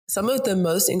Some of the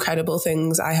most incredible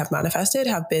things I have manifested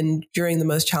have been during the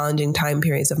most challenging time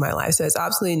periods of my life. So it's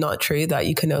absolutely not true that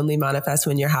you can only manifest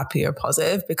when you're happy or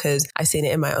positive, because I've seen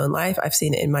it in my own life. I've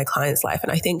seen it in my clients' life.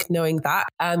 And I think knowing that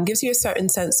gives you a certain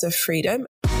sense of freedom.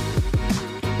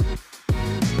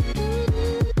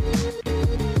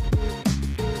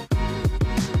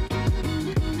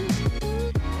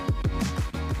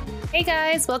 Hey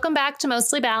guys, welcome back to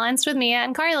Mostly Balanced with Mia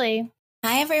and Carly.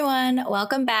 Hi everyone,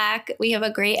 welcome back. We have a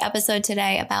great episode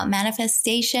today about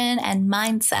manifestation and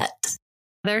mindset.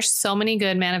 There's so many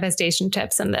good manifestation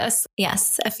tips in this.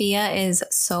 Yes, Afia is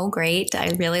so great. I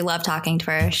really love talking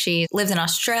to her. She lives in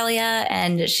Australia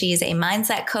and she's a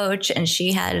mindset coach, and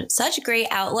she had such a great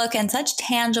outlook and such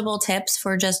tangible tips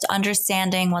for just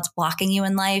understanding what's blocking you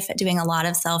in life, doing a lot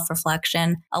of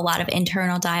self-reflection, a lot of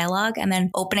internal dialogue, and then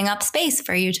opening up space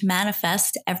for you to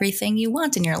manifest everything you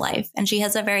want in your life. And she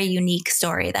has a very unique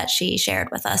story that she shared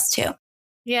with us too.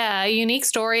 Yeah, a unique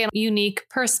story and unique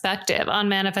perspective on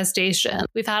manifestation.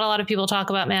 We've had a lot of people talk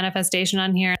about manifestation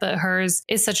on here, but hers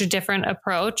is such a different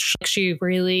approach. She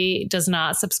really does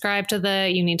not subscribe to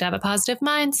you need to have a positive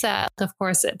mindset. Of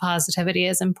course, positivity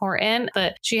is important,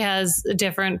 but she has a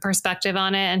different perspective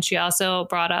on it. And she also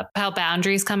brought up how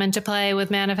boundaries come into play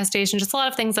with manifestation. Just a lot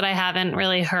of things that I haven't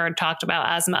really heard talked about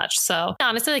as much. So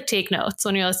honestly, take notes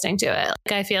when you're listening to it.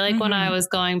 I feel like when I was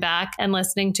going back and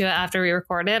listening to it after we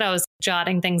recorded, I was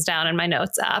jotting things down in my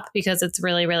notes app because it's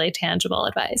really, really tangible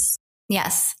advice.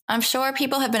 Yes, I'm sure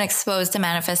people have been exposed to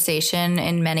manifestation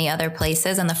in many other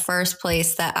places. And the first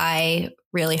place that I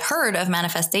really heard of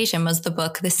manifestation was the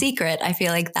book, The Secret. I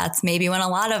feel like that's maybe when a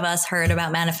lot of us heard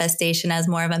about manifestation as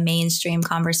more of a mainstream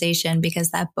conversation,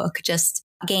 because that book just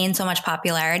gained so much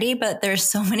popularity, but there's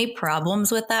so many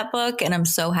problems with that book. And I'm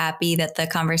so happy that the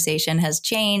conversation has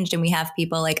changed. And we have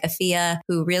people like Afia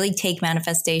who really take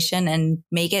manifestation and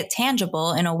make it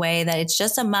tangible in a way that it's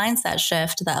just a mindset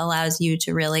shift that allows you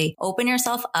to really open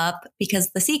yourself up.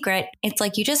 Because The Secret, it's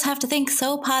like you just have to think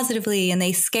so positively, and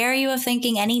they scare you of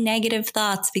thinking any negative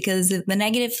thoughts, because the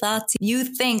negative thoughts you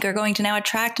think are going to now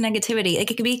attract negativity. It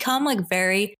can become like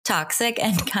very toxic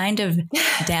and kind of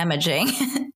damaging.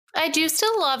 I do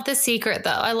still love The Secret, though.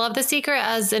 I love The Secret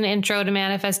as an intro to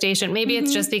manifestation. Maybe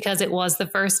it's just because it was the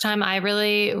first time I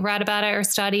really read about it or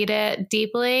studied it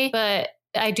deeply, but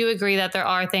I do agree that there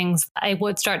are things I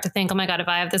would start to think, oh my God, if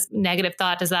I have this negative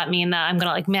thought, does that mean that I'm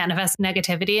going to manifest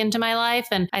negativity into my life?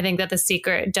 And I think that The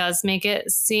Secret does make it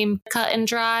seem cut and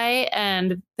dry,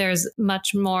 and there's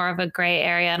much more of a gray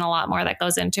area and a lot more that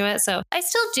goes into it. So I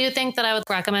still do think that I would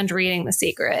recommend reading The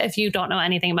Secret if you don't know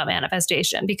anything about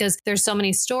manifestation, because there's so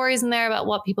many stories in there about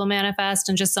what people manifest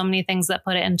and just so many things that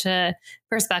put it into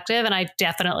perspective. And I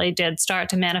definitely did start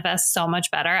to manifest so much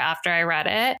better after I read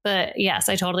it. But yes,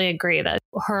 I totally agree that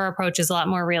her approach is a lot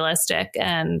more realistic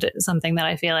and something that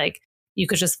I feel like you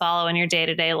could just follow in your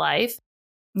day-to-day life.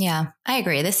 Yeah, I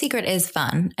agree. The Secret is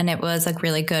fun, and it was a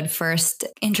really good first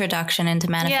introduction into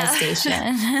manifestation.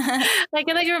 Yeah. I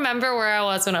can remember where I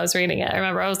was when I was reading it. I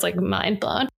remember I was mind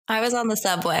blown. I was on the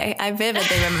subway. I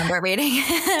vividly remember reading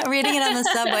it on the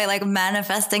subway, like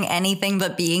manifesting anything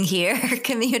but being here,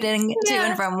 commuting to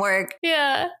and from work.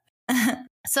 Yeah.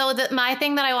 So my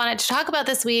thing that I wanted to talk about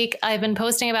this week, I've been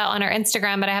posting about on our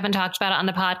Instagram, but I haven't talked about it on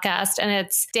the podcast, and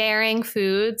it's Daring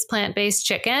Foods plant-based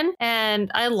chicken. And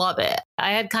I love it.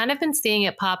 I had kind of been seeing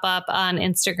it pop up on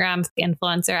Instagram,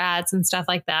 influencer ads and stuff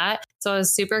like that. So I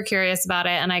was super curious about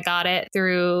it, and I got it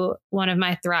through one of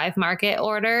my Thrive Market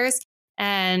orders.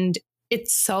 And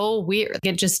it's so weird.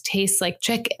 It just tastes like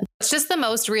chicken. It's just the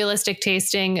most realistic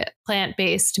tasting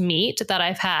plant-based meat that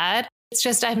I've had. It's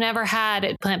just, I've never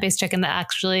had plant-based chicken that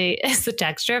actually is the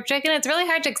texture of chicken. It's really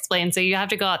hard to explain, so you have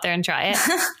to go out there and try it.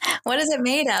 What is it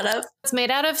made out of? It's made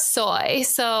out of soy.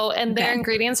 And their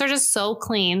ingredients are just so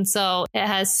clean. So it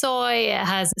has soy, it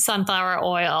has sunflower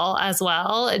oil as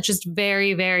well. It's just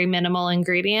very, very minimal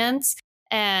ingredients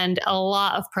and a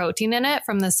lot of protein in it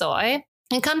from the soy.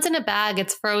 It comes in a bag,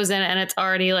 it's frozen, and it's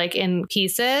already in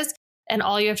pieces. And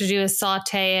all you have to do is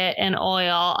saute it in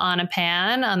oil on a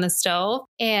pan on the stove.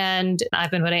 And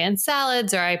I've been putting it in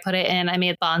salads, or I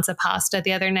made bonza pasta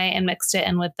the other night and mixed it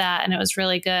in with that. And it was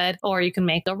really good. Or you can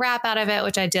make a wrap out of it,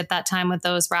 which I did that time with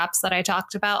those wraps that I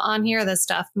talked about on here, the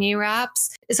stuffed me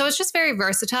wraps. So it's just very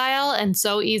versatile and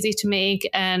so easy to make.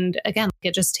 And again,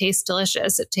 it just tastes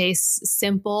delicious. It tastes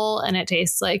simple and it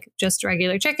tastes like just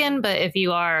regular chicken. But if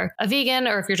you are a vegan,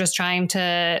 or if you're just trying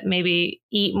to maybe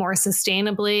eat more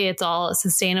sustainably, it's all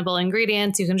sustainable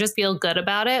ingredients. You can just feel good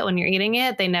about it when you're eating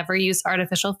it. They never use artificial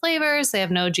artificial flavors. They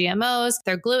have no GMOs.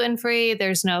 They're gluten-free.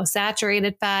 There's no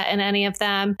saturated fat in any of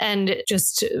them. And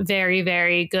just very,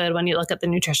 very good when you look at the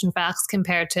nutrition facts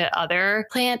compared to other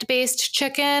plant-based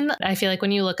chicken. I feel like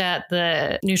when you look at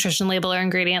the nutrition label or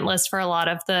ingredient list for a lot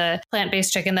of the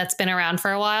plant-based chicken that's been around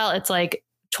for a while, it's like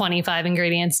 25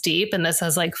 ingredients deep, and this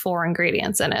has like 4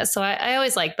 ingredients in it. So I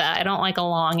always like that. I don't like a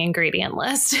long ingredient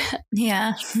list.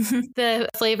 Yeah. The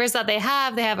flavors that they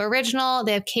have original,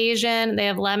 they have Cajun, they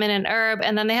have lemon and herb,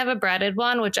 and then they have a breaded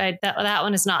one, which that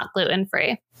one is not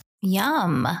gluten-free.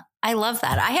 Yum. I love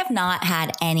that. I have not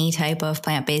had any type of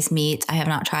plant-based meat. I have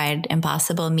not tried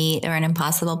Impossible Meat or an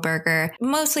Impossible Burger,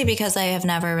 mostly because I have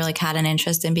never really had an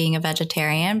interest in being a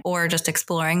vegetarian or just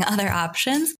exploring other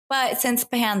options. But since the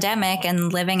pandemic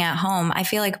and living at home, I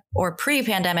feel like, or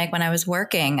pre-pandemic when I was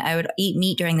working, I would eat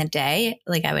meat during the day.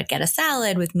 Like I would get a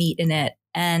salad with meat in it.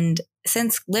 And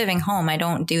since living home, I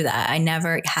don't do that. I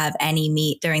never have any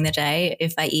meat during the day.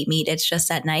 If I eat meat, it's just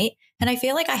at night. And I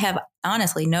feel like I have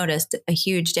honestly noticed a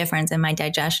huge difference in my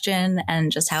digestion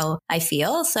and just how I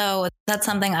feel. So that's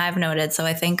something I've noted. So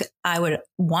I think I would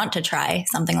want to try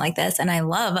something like this. And I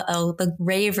love the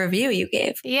rave review you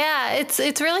gave. Yeah, it's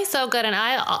really so good. And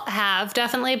I have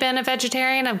definitely been a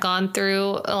vegetarian. I've gone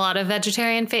through a lot of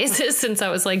vegetarian phases since I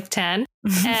was like 10.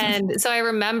 And so I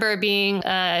remember being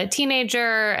a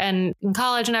teenager and in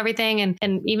college and everything.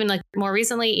 And even like more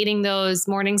recently eating those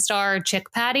Morningstar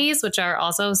chick patties, which are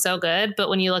also so good. But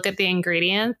when you look at the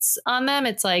ingredients on them,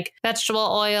 it's like vegetable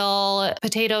oil,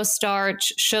 potato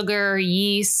starch, sugar,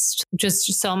 yeast,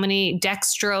 just so many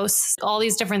dextrose, all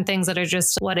these different things that are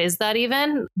just, what is that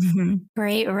even?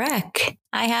 Great rec.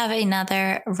 I have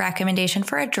another recommendation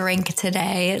for a drink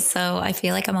today. So I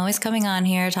feel like I'm always coming on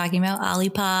here talking about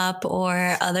Olipop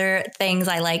or other things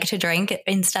I like to drink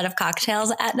instead of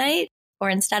cocktails at night or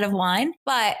instead of wine.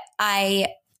 But I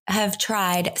have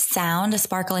tried Sound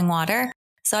sparkling water.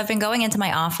 So I've been going into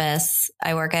my office.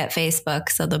 I work at Facebook.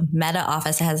 So the Meta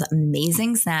office has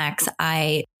amazing snacks.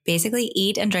 I basically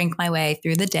eat and drink my way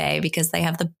through the day because they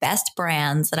have the best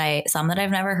brands some that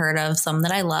I've never heard of, some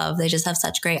that I love. They just have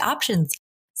such great options.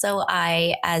 So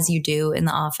I, as you do in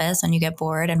the office when you get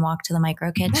bored and walk to the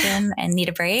micro kitchen and need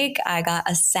a break, I got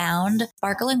a Sound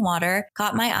sparkling water.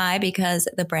 Caught my eye because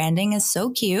the branding is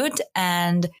so cute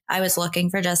and I was looking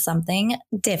for just something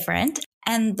different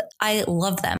and I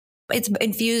love them. It's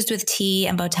infused with tea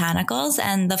and botanicals,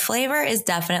 and the flavor is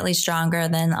definitely stronger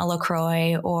than a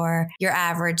LaCroix or your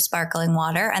average sparkling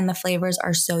water. And the flavors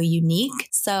are so unique.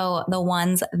 So the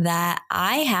ones that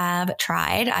I have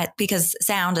tried, because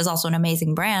Sound is also an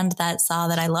amazing brand that saw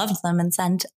that I loved them and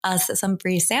sent us some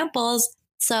free samples.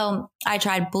 So I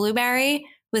tried blueberry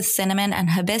with cinnamon and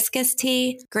hibiscus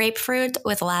tea, grapefruit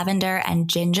with lavender and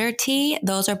ginger tea.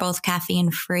 Those are both caffeine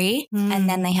free. And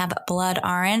then they have blood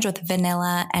orange with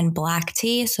vanilla and black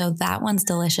tea. So that one's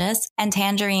delicious. And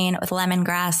tangerine with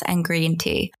lemongrass and green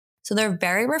tea. So they're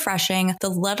very refreshing.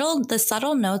 The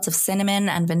subtle notes of cinnamon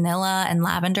and vanilla and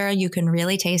lavender, you can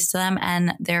really taste them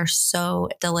and they're so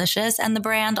delicious. And the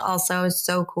brand also is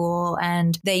so cool.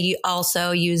 And they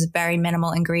also use very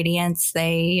minimal ingredients.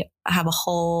 They have a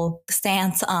whole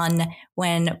stance on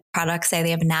when products say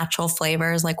they have natural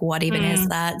flavors, like what even is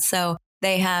that? So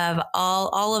they have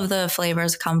all of the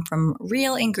flavors come from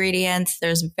real ingredients.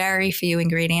 There's very few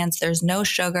ingredients. There's no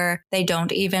sugar. They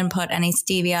don't even put any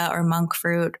stevia or monk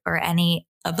fruit or any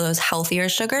of those healthier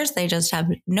sugars. They just have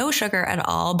no sugar at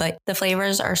all, but the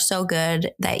flavors are so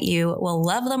good that you will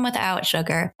love them without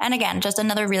sugar. And again, just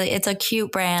another it's a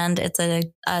cute brand. It's a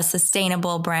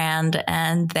sustainable brand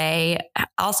and they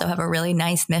also have a really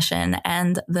nice mission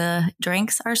and the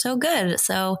drinks are so good.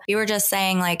 So you were just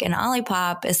saying like an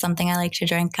Olipop is something I like to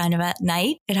drink kind of at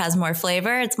night. It has more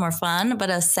flavor. It's more fun, but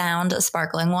a Sound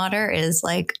sparkling water is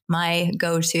like my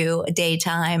go-to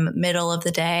daytime, middle of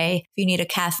the day. If you need a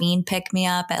caffeine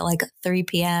pick-me-up at like 3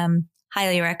 p.m.,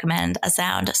 highly recommend a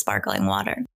Sound sparkling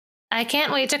water. I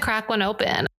can't wait to crack one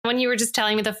open. When you were just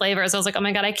telling me the flavors, I was like, oh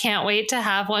my God, I can't wait to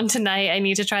have one tonight. I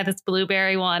need to try this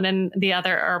blueberry one and the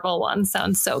other herbal one.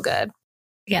 Sounds so good.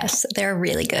 Yes, they're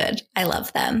really good. I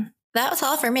love them. That was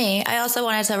all for me. I also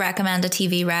wanted to recommend a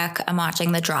TV rec. I'm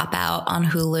watching The Dropout on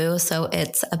Hulu. So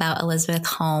it's about Elizabeth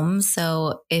Holmes.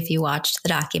 So if you watched the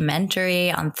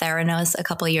documentary on Theranos a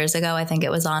couple of years ago, I think it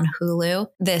was on Hulu.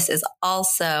 This is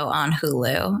also on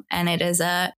Hulu and it is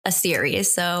a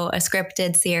series. So a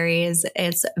scripted series.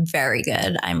 It's very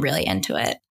good. I'm really into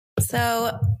it.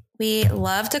 So we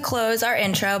love to close our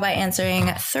intro by answering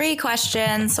 3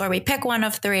 questions, or we pick one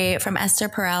of 3 from Esther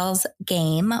Perel's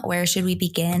game. Where should we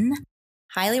begin?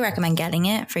 Highly recommend getting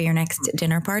it for your next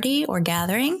dinner party or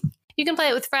gathering. you can play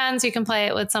it with friends, you can play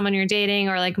it with someone you're dating,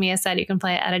 or like Mia said, you can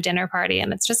play it at a dinner party,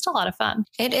 and it's just a lot of fun.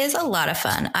 It is a lot of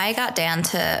fun. I got Dan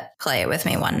to play it with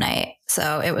me one night,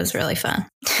 so it was really fun.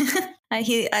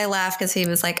 I laughed because he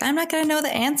was like, I'm not going to know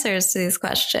the answers to these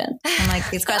questions. I'm like,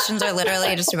 these questions are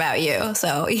literally just about you.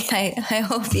 So I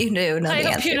hope you do know the answers.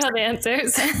 I hope you know the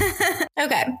answers.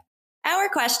 Okay. Our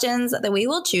questions that we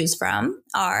will choose from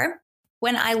are,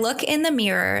 when I look in the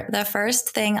mirror, the first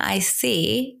thing I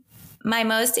see, my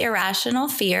most irrational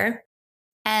fear,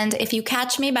 and if you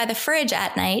catch me by the fridge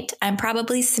at night, I'm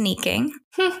probably sneaking.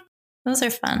 Those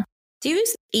are fun. Do you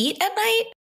eat at night?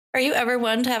 Are you ever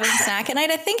one to have a snack at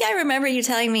night? I think I remember you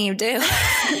telling me you do.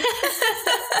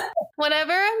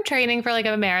 Whenever I'm training for like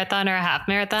a marathon or a half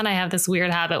marathon, I have this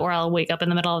weird habit where I'll wake up in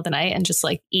the middle of the night and just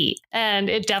like eat. And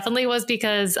it definitely was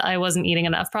because I wasn't eating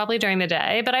enough probably during the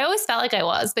day, but I always felt like I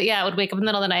was. But yeah, I would wake up in the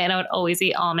middle of the night and I would always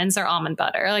eat almonds or almond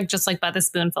butter, like just like by the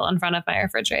spoonful in front of my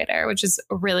refrigerator, which is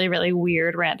a really, really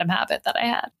weird random habit that I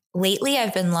had. Lately,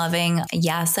 I've been loving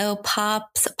Yasso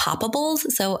Pops Poppables.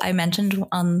 So I mentioned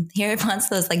on here once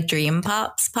those like Dream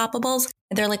Pops Poppables.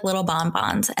 They're like little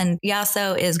bonbons, and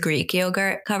Yasso is Greek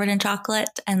yogurt covered in chocolate,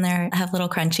 and they have little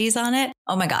crunchies on it.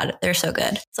 Oh my God, they're so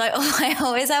good. So I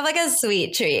always have like a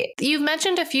sweet treat. You've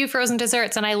mentioned a few frozen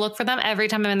desserts, and I look for them every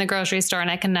time I'm in the grocery store and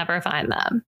I can never find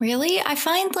them. Really? I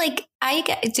find like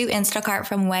do Instacart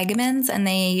from Wegmans, and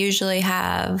they usually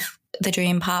have the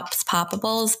Dream Pops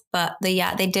Poppables, but they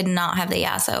did not have the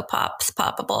Yasso Pops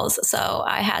Poppables. So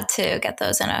I had to get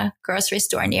those in a grocery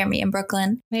store near me in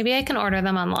Brooklyn. Maybe I can order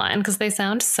them online because they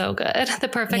sound so good. The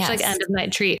perfect like end of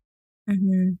night treat.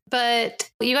 Mm-hmm.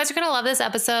 But you guys are going to love this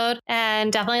episode,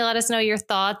 and definitely let us know your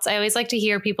thoughts. I always like to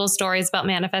hear people's stories about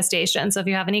manifestation. So if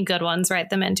you have any good ones, write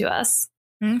them into us.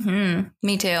 Mm-hmm.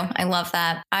 Me too. I love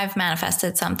that. I've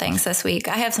manifested some things this week.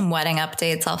 I have some wedding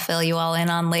updates I'll fill you all in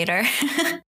on later.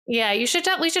 Yeah, we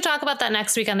should talk about that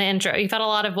next week on the intro. You've had a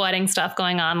lot of wedding stuff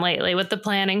going on lately with the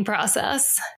planning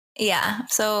process. Yeah.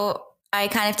 So I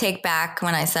kind of take back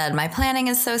when I said my planning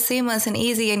is so seamless and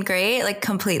easy and great, like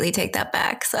completely take that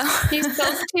back. So you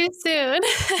spoke too soon.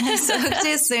 I spoke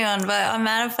too soon, but I'm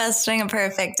manifesting a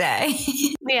perfect day.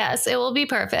 Yes, it will be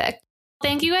perfect.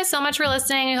 Thank you guys so much for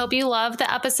listening. I hope you loved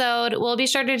the episode. We'll be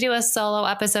sure to do a solo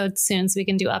episode soon so we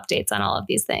can do updates on all of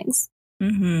these things.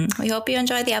 Mm-hmm. We hope you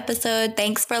enjoyed the episode.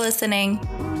 Thanks for listening.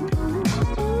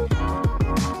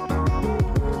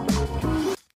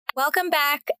 Welcome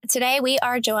back. Today we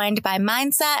are joined by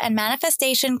mindset and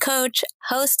manifestation coach,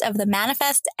 host of the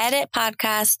Manifest Edit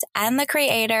podcast, and the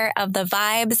creator of the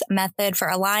Vibes Method for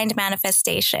Aligned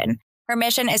Manifestation. Her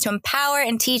mission is to empower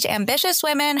and teach ambitious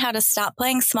women how to stop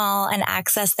playing small and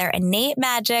access their innate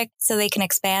magic so they can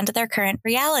expand their current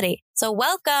reality. So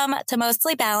welcome to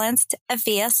Mostly Balanced,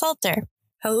 Afia Salter.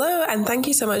 Hello, and thank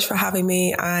you so much for having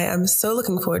me. I am so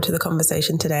looking forward to the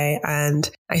conversation today, and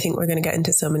I think we're going to get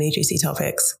into so many juicy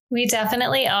topics. We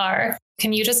definitely are.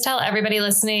 Can you just tell everybody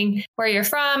listening where you're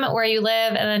from, where you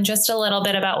live, and then just a little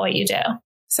bit about what you do?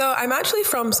 So I'm actually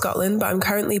from Scotland, but I'm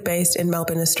currently based in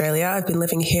Melbourne, Australia. I've been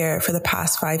living here for the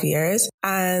past 5 years.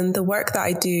 And the work that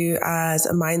I do as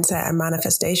a mindset and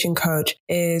manifestation coach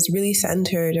is really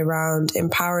centered around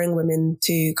empowering women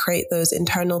to create those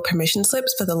internal permission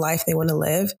slips for the life they want to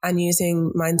live, and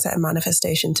using mindset and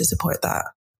manifestation to support that.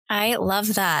 I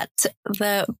love that.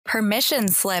 The permission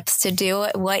slips to do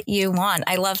what you want.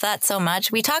 I love that so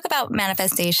much. We talk about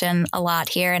manifestation a lot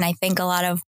here, and I think a lot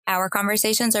of our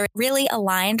conversations are really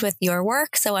aligned with your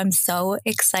work. So I'm so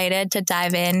excited to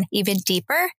dive in even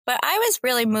deeper. But I was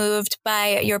really moved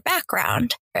by your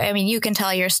background. I mean, you can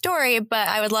tell your story, but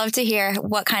I would love to hear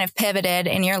what kind of pivoted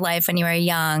in your life when you were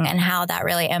young and how that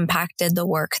really impacted the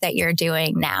work that you're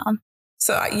doing now.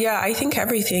 So yeah, I think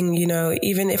everything,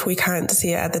 even if we can't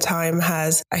see it at the time,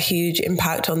 has a huge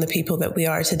impact on the people that we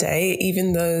are today,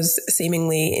 even those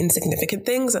seemingly insignificant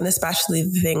things, and especially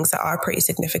the things that are pretty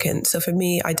significant. So for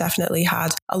me, I definitely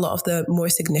had a lot of the more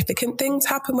significant things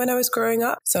happen when I was growing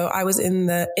up. So I was in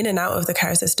and out of the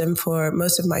care system for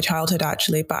most of my childhood,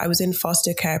 actually, but I was in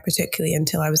foster care, particularly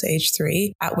until I was age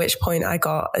 3, at which point I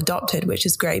got adopted, which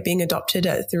is great. Being adopted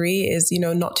at 3 is,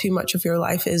 not too much of your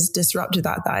life is disrupted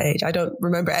at that age. I don't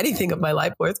remember anything of my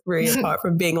life worth 3 apart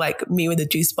from being like me with a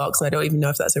juice box, and I don't even know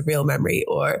if that's a real memory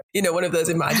or one of those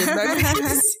imagined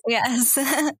memories. Yes.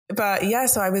 But yeah,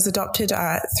 so I was adopted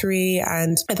at 3,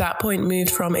 and at that point moved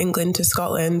from England to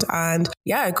Scotland. And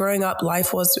yeah, growing up,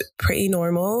 life was pretty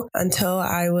normal until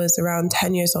I was around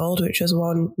 10 years old, which was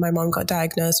when my mom got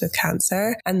diagnosed with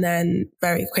cancer. And then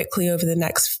very quickly over the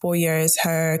next 4 years,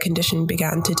 her condition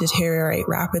began to deteriorate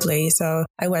rapidly. So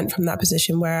I went from that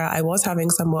position where I was having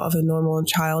somewhat of a normal normal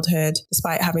childhood,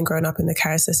 despite having grown up in the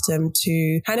care system,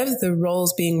 to kind of the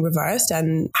roles being reversed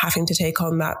and having to take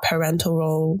on that parental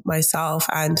role myself.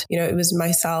 And, you know, it was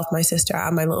myself, my sister,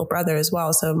 and my little brother as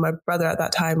well. So my brother at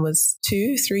that time was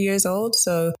 3 years old.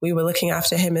 So we were looking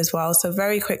after him as well. So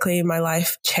very quickly my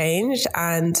life changed.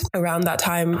 And around that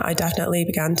time, I definitely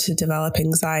began to develop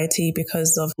anxiety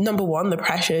because of, number one, the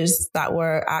pressures that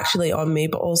were actually on me,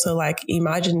 but also like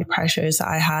imagined pressures that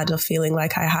I had of feeling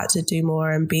like I had to do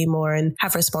more and be more and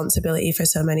have responsibility for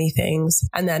so many things.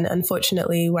 And then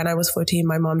unfortunately, when I was 14,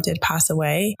 my mom did pass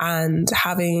away. And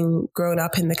having grown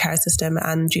up in the care system,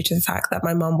 and due to the fact that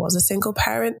my mom was a single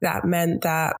parent, that meant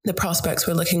that the prospects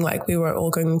were looking like we were all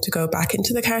going to go back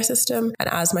into the care system. And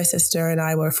as my sister and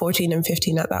I were 14 and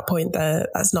 15 at that point,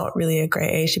 that's not really a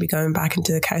great age to be going back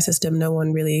into the care system. No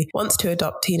one really wants to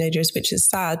adopt teenagers, which is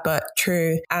sad, but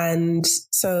true. And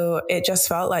so it just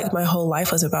felt like my whole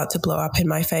life was about to blow up in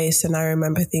my face. And I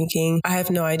remember thinking, I have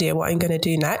no idea what I'm going to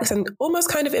do next. And almost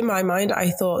kind of in my mind, I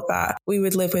thought that we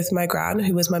would live with my gran,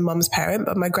 who was my mom's parent,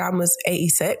 but my gran was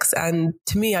 86. And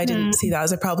to me, I didn't see that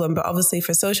as a problem. But obviously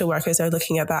for social workers, they're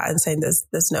looking at that and saying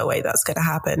there's no way that's going to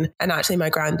happen. And actually my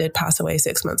gran did pass away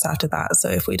 6 months after that. So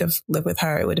if we'd have lived with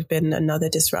her, it would have been another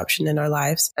disruption in our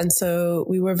lives. And so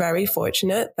we were very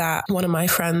fortunate that one of my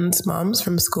friend's moms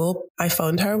from school, I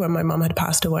phoned her when my mom had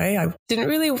passed away. I didn't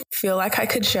really feel like I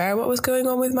could share what was going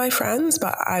on with my friends,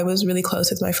 but I was really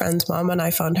close with my friend's mom, and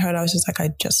I phoned her and I was just like,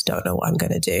 I just don't know what I'm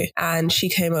going to do. And she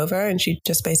came over and she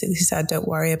just basically said, don't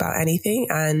worry about anything.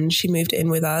 And she moved in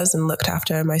with us and looked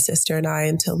after my sister and I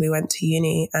until we went to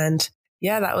uni. And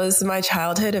yeah, that was my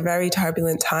childhood, a very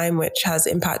turbulent time, which has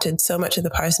impacted so much of the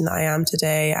person that I am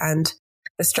today. And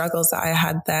the struggles that I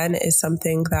had then is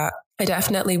something that I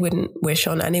definitely wouldn't wish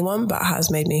on anyone, but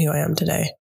has made me who I am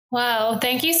today. Wow.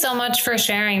 Thank you so much for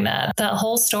sharing that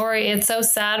whole story. It's so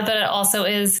sad, but it also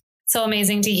is so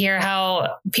amazing to hear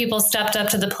how people stepped up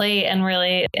to the plate and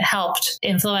really helped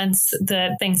influence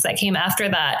the things that came after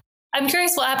that. I'm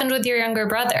curious what happened with your younger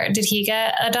brother. Did he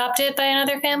get adopted by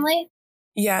another family?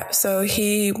 Yeah, so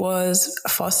he was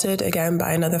fostered again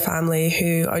by another family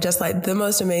who are just like the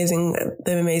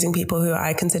amazing people who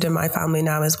I consider my family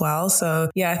now as well. So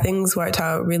yeah, things worked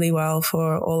out really well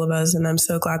for all of us. And I'm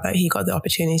so glad that he got the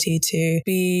opportunity to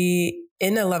be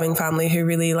in a loving family who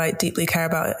really like deeply care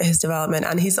about his development.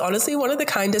 And he's honestly one of the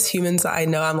kindest humans that I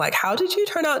know. I'm like, how did you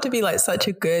turn out to be like such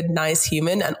a good, nice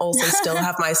human and also still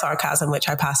have my sarcasm, which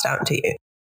I passed down to you?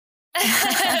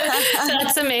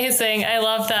 That's amazing. I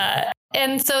love that.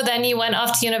 And so then you went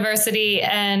off to university,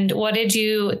 and what did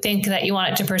you think that you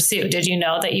wanted to pursue? Did you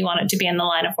know that you wanted to be in the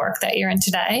line of work that you're in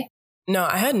today? No,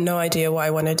 I had no idea what I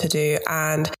wanted to do.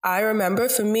 And I remember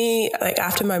for me, like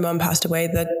after my mom passed away,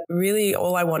 that really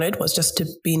all I wanted was just to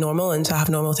be normal and to have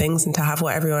normal things and to have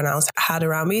what everyone else had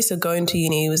around me. So going to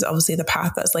uni was obviously the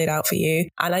path that's laid out for you.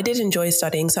 And I did enjoy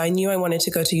studying. So I knew I wanted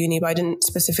to go to uni, but I didn't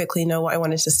specifically know what I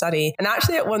wanted to study. And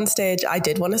actually at one stage, I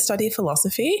did want to study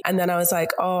philosophy. And then I was like,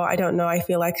 oh, I don't know. I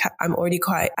feel like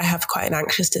I have quite an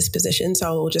anxious disposition. So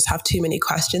I will just have too many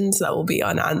questions that will be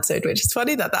unanswered, which is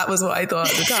funny that was what I thought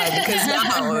at the time, because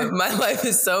now my life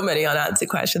is so many unanswered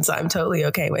questions that I'm totally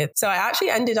okay with. So I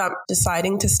actually ended up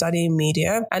deciding to study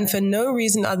media. And for no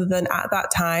reason other than at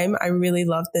that time, I really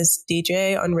loved this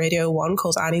DJ on Radio 1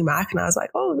 called Annie Mac. And I was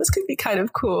like, oh, this could be kind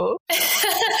of cool.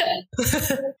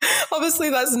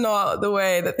 Obviously, that's not the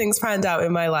way that things panned out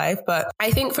in my life. But I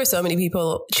think for so many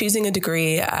people, choosing a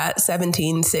degree at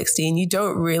 17, 16, you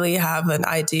don't really have an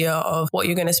idea of what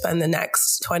you're going to spend the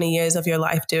next 20 years of your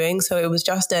life doing. So it was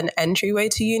just an entryway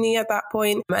to uni at that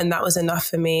point. And that was enough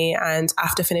for me. And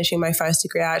after finishing my first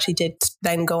degree, I actually did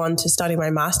then go on to study my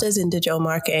master's in digital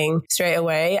marketing straight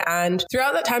away. And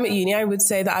throughout that time at uni, I would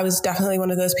say that I was definitely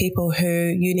one of those people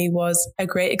who uni was a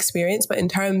great experience. But in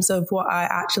terms of what I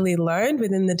actually learned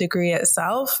within the degree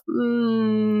itself,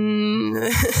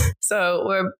 so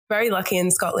we're very lucky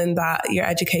in Scotland that your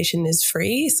education is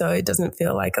free. So it doesn't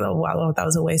feel like, oh, wow, that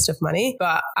was a waste of money.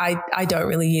 But I don't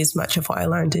really use much of what I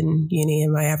learned in uni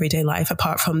in my everyday life,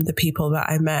 apart from the people that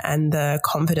I met and the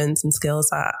confidence and skills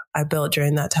that I built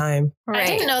during that time. Right. I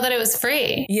didn't know that it was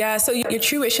free. Yeah. So your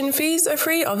tuition fees are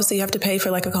free. Obviously you have to pay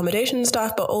for like accommodation and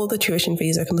stuff, but all the tuition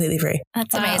fees are completely free.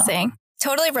 That's amazing.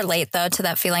 Totally relate though to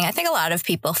that feeling. I think a lot of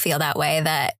people feel that way,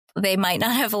 that they might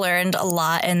not have learned a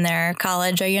lot in their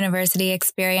college or university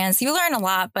experience. You learn a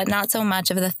lot, but not so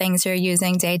much of the things you're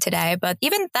using day to day. But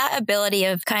even that ability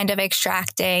of kind of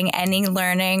extracting any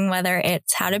learning, whether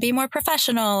it's how to be more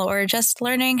professional or just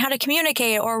learning how to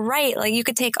communicate or write, like you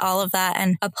could take all of that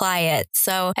and apply it.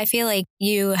 So I feel like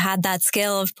you had that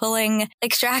skill of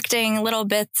extracting little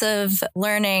bits of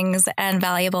learnings and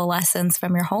valuable lessons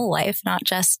from your whole life, not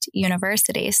just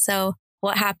university. So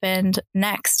what happened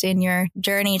next in your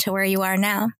journey to where you are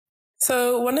now?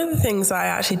 So one of the things I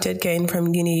actually did gain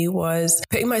from uni was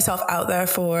putting myself out there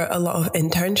for a lot of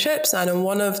internships. And in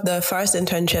one of the first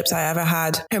internships I ever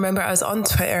had, I remember I was on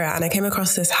Twitter and I came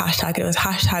across this hashtag. It was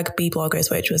hashtag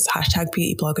 #BeBloggers, which was hashtag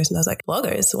beauty bloggers. And I was like,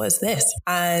 bloggers, what's this?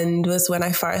 And was when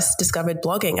I first discovered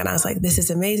blogging. And I was like, this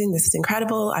is amazing. This is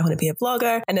incredible. I want to be a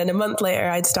blogger. And then a month later,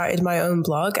 I'd started my own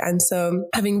blog. And so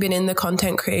having been in the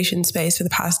content creation space for the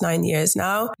past 9 years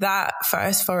now, that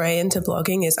first foray into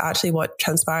blogging is actually what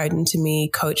transpired into me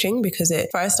coaching, because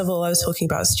first of all, I was talking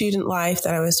about student life,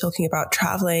 then I was talking about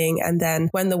traveling. And then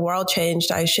when the world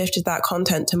changed, I shifted that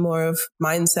content to more of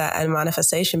mindset and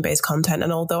manifestation based content.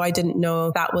 And although I didn't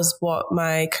know that was what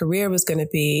my career was going to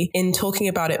be, in talking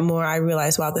about it more, I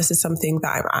realized, wow, this is something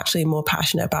that I'm actually more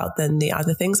passionate about than the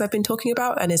other things I've been talking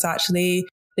about. And it's actually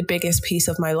the biggest piece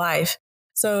of my life.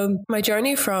 So my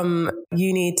journey from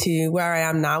uni to where I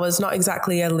am now was not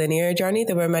exactly a linear journey.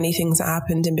 There were many things that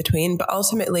happened in between, but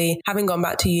ultimately having gone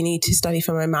back to uni to study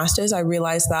for my master's, I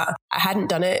realized that I hadn't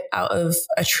done it out of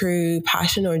a true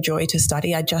passion or joy to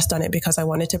study. I'd just done it because I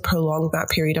wanted to prolong that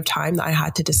period of time that I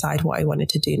had to decide what I wanted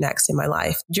to do next in my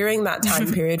life. During that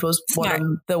time period was one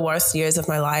of the worst years of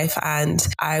my life. And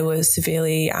I was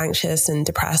severely anxious and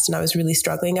depressed, and I was really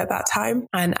struggling at that time.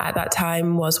 And at that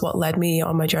time was what led me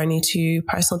on my journey to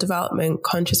personal development,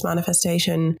 conscious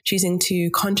manifestation, choosing to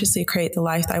consciously create the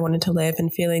life that I wanted to live,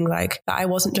 and feeling like that I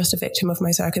wasn't just a victim of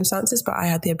my circumstances, but I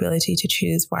had the ability to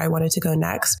choose where I wanted to go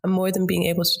next. And more than being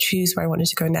able to choose where I wanted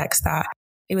to go next, that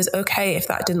it was okay if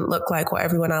that didn't look like what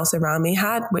everyone else around me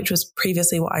had, which was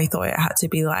previously what I thought it had to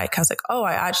be like. I was like, oh,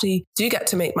 I actually do get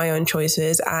to make my own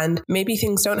choices, and maybe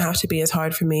things don't have to be as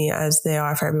hard for me as they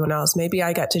are for everyone else. Maybe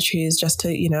I get to choose just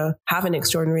to, have an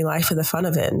extraordinary life for the fun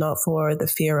of it, not for the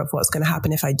fear of what's going to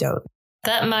happen if I don't.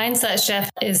 That mindset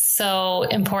shift is so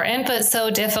important, but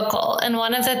so difficult. And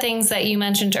one of the things that you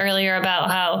mentioned earlier about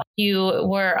how you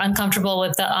were uncomfortable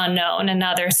with the unknown, and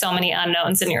now there's so many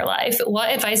unknowns in your life.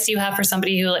 What advice do you have for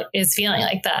somebody who is feeling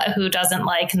like that, who doesn't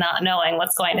like not knowing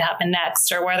what's going to happen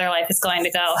next or where their life is going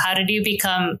to go? How did you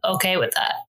become okay with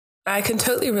that? I can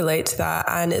totally relate to that.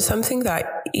 And it's something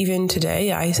that even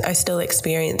today, I still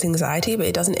experience anxiety, but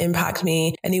it doesn't impact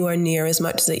me anywhere near as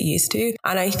much as it used to.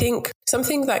 And I think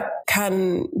something that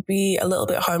can be a little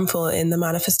bit harmful in the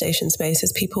manifestation space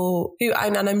is people who,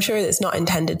 and I'm sure it's not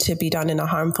intended to be done in a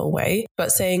harmful way,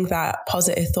 but saying that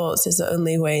positive thoughts is the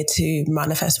only way to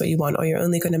manifest what you want, or you're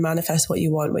only going to manifest what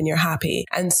you want when you're happy.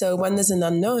 And so when there's an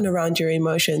unknown around your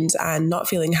emotions and not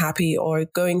feeling happy or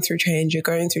going through change or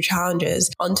going through challenges,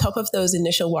 on top of those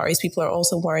initial worries, people are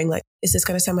also worrying like, is this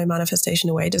going to send my manifestation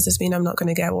away? Does this mean I'm not going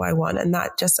to get what I want? And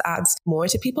that just adds more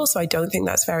to people. So I don't think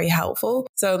that's very helpful.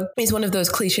 So it's one of those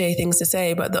cliche things to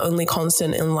say, but the only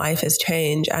constant in life is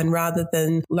change. And rather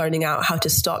than learning out how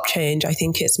to stop change, I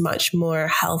think it's much more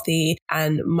healthy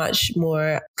and much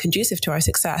more conducive to our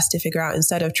success to figure out,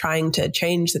 instead of trying to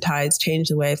change the tides, change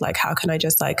the wave, like how can I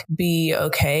just be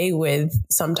okay with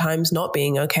sometimes not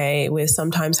being okay, with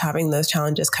sometimes having those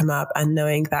challenges come up, and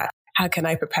knowing that how can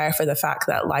I prepare for the fact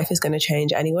that life is going to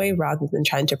change anyway, rather than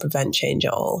trying to prevent change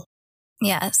at all?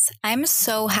 Yes, I'm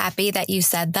so happy that you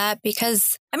said that,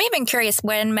 because I'm even curious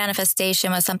when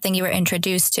manifestation was something you were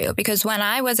introduced to, because when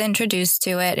I was introduced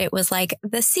to it, it was like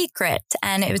The Secret,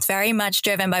 and it was very much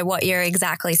driven by what you're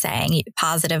exactly saying.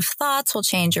 Positive thoughts will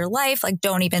change your life.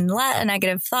 Don't even let a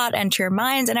negative thought enter your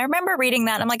mind. And I remember reading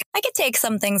that and I'm like, I could take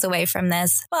some things away from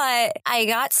this, but I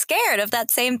got scared of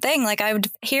that same thing. I would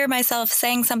hear myself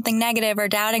saying something negative or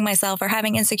doubting myself or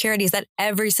having insecurities that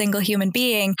every single human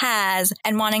being has,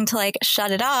 and wanting to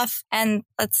shut it off. And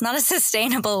that's not a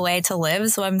sustainable way to live.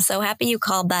 So I'm so happy you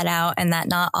called that out, and that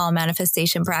not all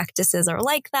manifestation practices are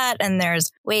like that. And there's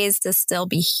ways to still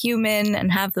be human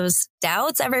and have those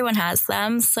doubts. Everyone has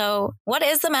them. So what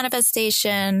is the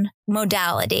manifestation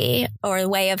modality or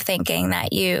way of thinking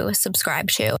that you subscribe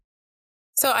to?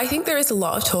 So I think there is a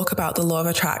lot of talk about the law of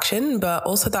attraction, but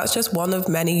also that's just one of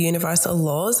many universal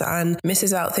laws and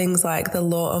misses out things like the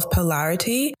law of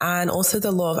polarity and also the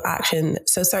law of action.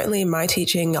 So certainly in my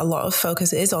teaching, a lot of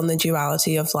focus is on the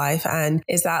duality of life and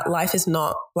is that life is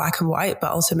not black and white,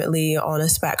 but ultimately on a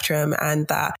spectrum, and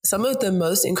that some of the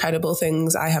most incredible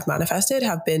things I have manifested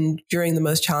have been during the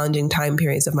most challenging time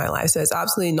periods of my life. So it's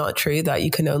absolutely not true that you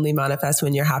can only manifest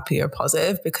when you're happy or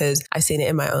positive, because I've seen it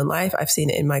in my own life. I've seen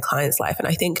it in my clients' life. And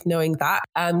I think knowing that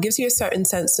gives you a certain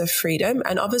sense of freedom.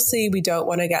 And obviously we don't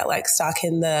want to get like stuck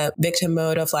in the victim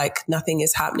mode of like nothing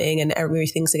is happening and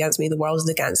everything's against me, the world is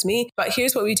against me. But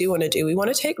here's what we do want to do. We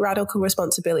want to take radical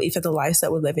responsibility for the lives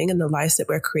that we're living and the lives that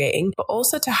we're creating, but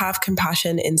also to have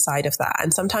compassion inside of that.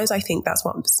 And sometimes I think that's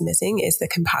what's missing is the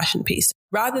compassion piece.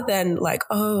 Rather than like,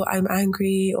 oh, I'm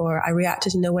angry or I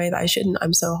reacted in a way that I shouldn't.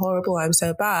 I'm so horrible. I'm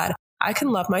so bad. I can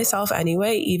love myself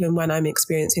anyway, even when I'm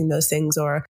experiencing those things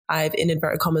or I've, in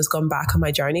inverted commas, gone back on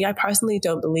my journey. I personally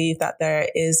don't believe that there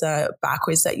is a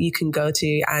backwards that you can go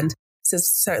to. And this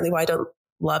is certainly why I don't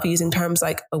love using terms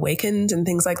like awakened and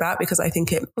things like that, because I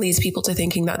think it leads people to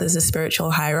thinking that there's a spiritual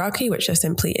hierarchy, which there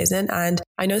simply isn't. And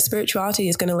I know spirituality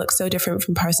is going to look so different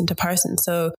from person to person.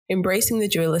 So embracing the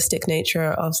dualistic nature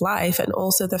of life and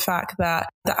also the fact that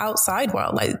the outside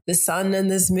world, like the sun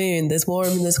and this moon, there's warm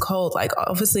and there's cold, like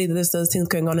obviously there's those things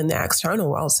going on in the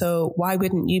external world. So why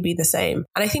wouldn't you be the same?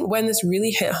 And I think when this really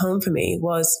hit home for me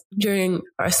was during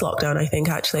first lockdown, I think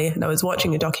actually, and I was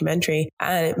watching a documentary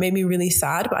and it made me really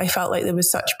sad, but I felt like there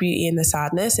was such beauty in the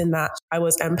sadness in that I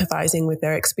was empathizing with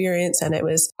their experience. And it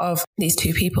was of these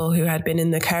two people who had been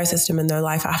in the care system in their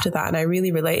life after that. And I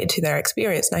really related to their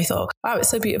experience. And I thought, wow, it's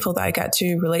so beautiful that I get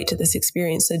to relate to this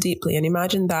experience so deeply. And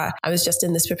imagine that I was just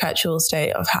in this perpetual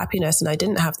state of happiness and I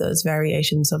didn't have those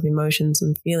variations of emotions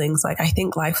and feelings. Like I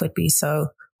think life would be so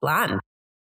bland.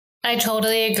 I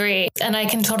totally agree. And I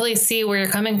can totally see where you're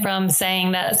coming from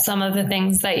saying that some of the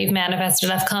things that you've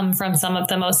manifested have come from some of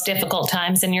the most difficult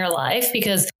times in your life,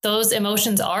 because those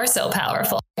emotions are so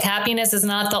powerful. Happiness is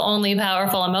not the only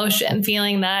powerful emotion.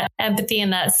 Feeling that empathy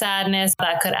and that sadness,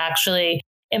 that could actually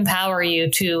empower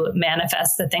you to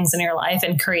manifest the things in your life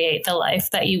and create the life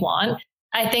that you want.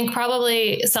 I think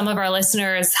probably some of our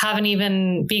listeners haven't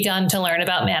even begun to learn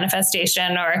about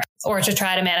manifestation or to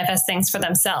try to manifest things for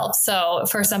themselves. So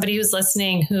for somebody who's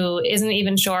listening who isn't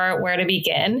even sure where to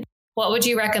begin, what would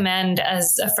you recommend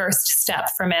as a first step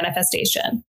for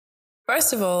manifestation?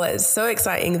 First of all, it's so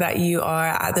exciting that you are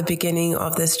at the beginning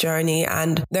of this journey,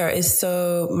 and there is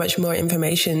so much more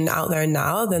information out there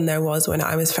now than there was when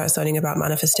I was first learning about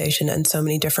manifestation, and so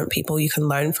many different people you can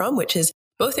learn from, which is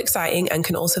both exciting and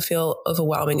can also feel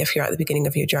overwhelming if you're at the beginning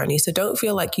of your journey. So don't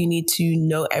feel like you need to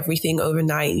know everything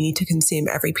overnight. You need to consume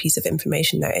every piece of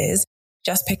information there is.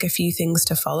 Just pick a few things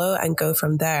to follow and go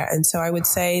from there. And so I would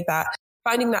say that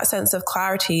finding that sense of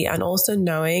clarity and also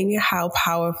knowing how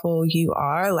powerful you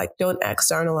are, like don't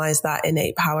externalize that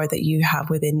innate power that you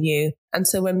have within you. And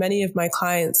so when many of my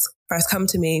clients first come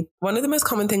to me, one of the most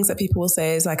common things that people will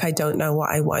say is like, I don't know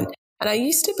what I want. And I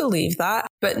used to believe that,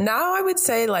 but now I would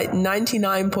say like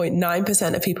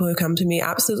 99.9% of people who come to me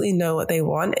absolutely know what they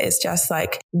want. It's just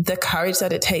like the courage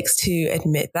that it takes to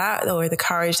admit that, or the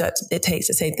courage that it takes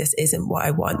to say, this isn't what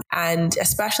I want. And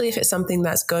especially if it's something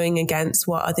that's going against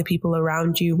what other people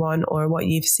around you want or what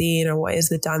you've seen or what is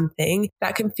the done thing,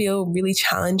 that can feel really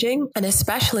challenging. And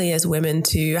especially as women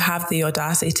to have the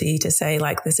audacity to say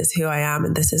like, this is who I am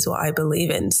and this is what I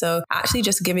believe in. So actually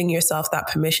just giving yourself that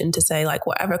permission to say like,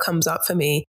 whatever comes up for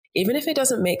me, even if it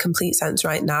doesn't make complete sense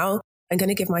right now, I'm going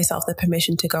to give myself the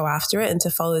permission to go after it and to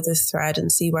follow this thread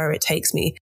and see where it takes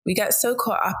me. We get so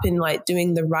caught up in like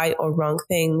doing the right or wrong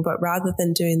thing, but rather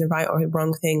than doing the right or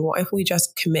wrong thing, what if we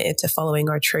just committed to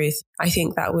following our truth? I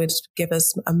think that would give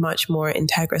us a much more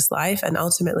integrous life. And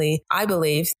ultimately, I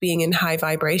believe being in high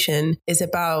vibration is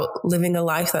about living a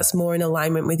life that's more in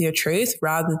alignment with your truth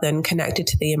rather than connected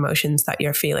to the emotions that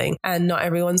you're feeling. And not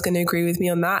everyone's going to agree with me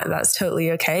on that. That's totally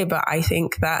okay. But I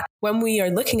think that when we are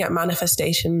looking at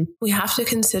manifestation, we have to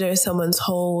consider someone's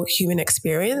whole human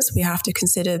experience. We have to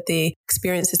consider the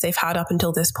experiences they've had up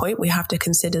until this point. We have to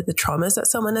consider the traumas that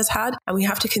someone has had. And we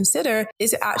have to consider,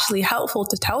 is it actually helpful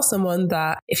to tell someone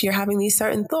that if you're having these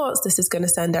certain thoughts, this is going to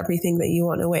send everything that you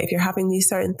want away. If you're having these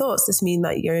certain thoughts, this means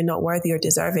that you're not worthy or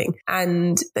deserving.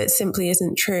 And that simply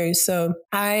isn't true. So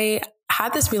I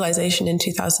had this realization in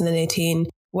 2018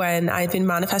 when I'd been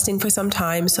manifesting for some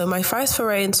time. So my first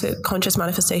foray into conscious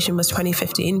manifestation was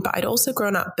 2015, but I'd also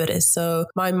grown up Buddhist. So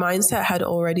my mindset had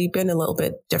already been a little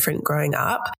bit different growing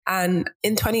up. And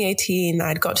in 2018,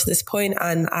 I'd got to this point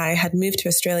and I had moved to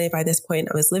Australia by this point.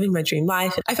 I was living my dream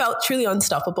life. I felt truly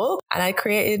unstoppable. And I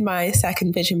created my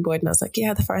second vision board and I was like,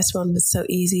 yeah, the first one was so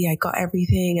easy. I got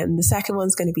everything. And the second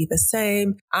one's going to be the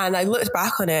same. And I looked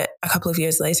back on it a couple of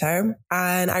years later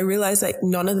and I realized like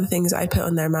none of the things I put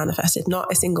on there manifested,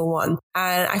 not a single one.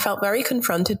 And I felt very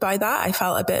confronted by that. I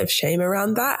felt a bit of shame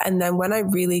around that. And then when I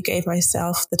really gave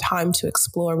myself the time to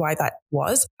explore why that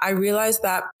was, I realized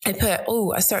that I put,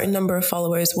 a certain number of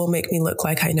followers will make me look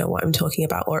like I know what I'm talking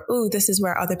about. Or, this is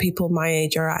where other people my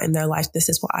age are at in their life. This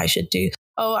is what I should do.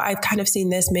 I've kind of seen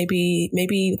this. Maybe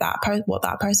what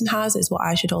that person has is what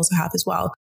I should also have as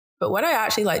well. But when I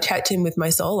actually checked in with my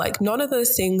soul, none of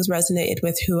those things resonated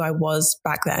with who I was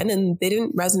back then. And they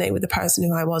didn't resonate with the person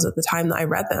who I was at the time that I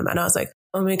read them. And I was like,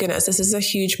 oh my goodness, this is a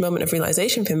huge moment of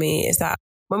realization for me, is that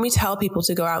when we tell people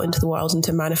to go out into the world and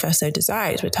to manifest their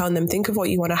desires, we're telling them, think of what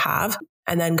you want to have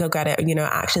and then go get it,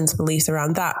 actions, beliefs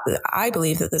around that. I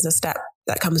believe that there's a step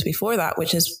that comes before that,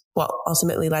 which is what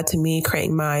ultimately led to me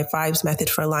creating my Vibes method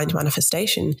for aligned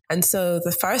manifestation. And so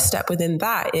the first step within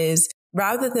that is,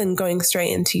 rather than going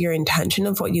straight into your intention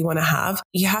of what you want to have,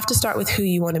 you have to start with who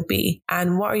you want to be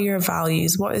and what are your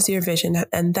values, what is your vision,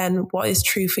 and then what is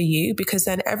true for you, because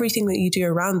then everything that you do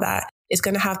around that is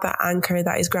going to have that anchor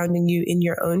that is grounding you in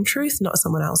your own truth, not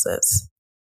someone else's.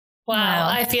 Wow.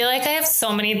 I feel like I have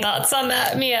so many thoughts on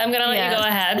that. Mia, I'm going to let you go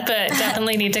ahead, but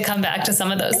definitely need to come back to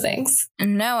some of those things.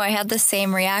 No, I had the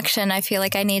same reaction. I feel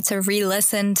like I need to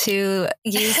re-listen to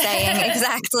you saying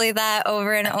exactly that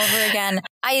over and over again.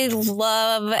 I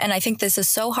love, and I think this is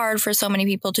so hard for so many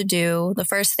people to do, the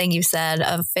first thing you said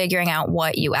of figuring out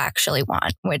what you actually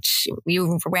want, which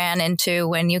you ran into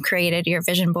when you created your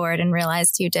vision board and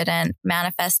realized you didn't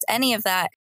manifest any of that.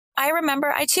 I remember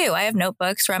I have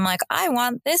notebooks where I'm like, I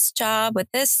want this job with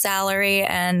this salary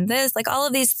and this, all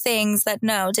of these things that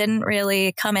didn't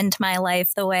really come into my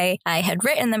life the way I had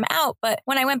written them out. But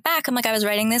when I went back, I'm like, I was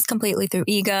writing this completely through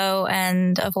ego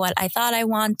and of what I thought I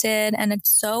wanted. And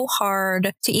it's so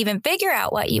hard to even figure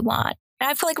out what you want. And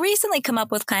I've recently come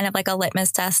up with kind of a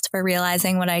litmus test for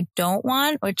realizing what I don't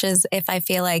want, which is if I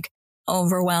feel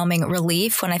overwhelming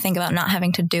relief when I think about not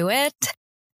having to do it.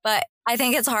 But I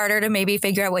think it's harder to maybe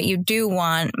figure out what you do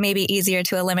want, maybe easier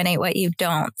to eliminate what you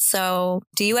don't. So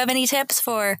do you have any tips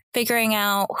for figuring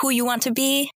out who you want to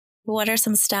be? What are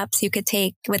some steps you could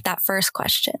take with that first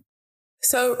question?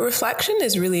 So reflection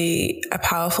is really a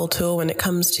powerful tool when it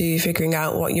comes to figuring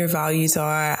out what your values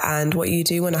are and what you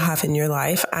do want to have in your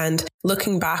life. And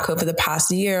looking back over the past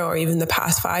year or even the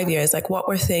past 5 years, what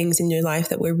were things in your life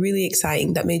that were really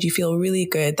exciting, that made you feel really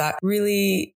good, that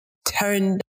really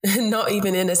turned, not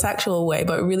even in a sexual way,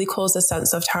 but really caused a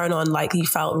sense of turn on, you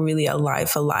felt really alive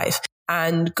for life.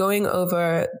 And going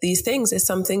over these things is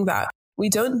something that we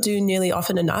don't do nearly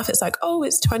often enough. It's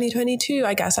it's 2022.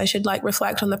 I guess I should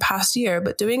reflect on the past year,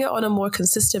 but doing it on a more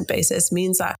consistent basis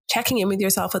means that checking in with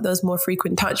yourself at those more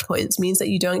frequent touch points means that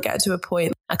you don't get to a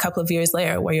point a couple of years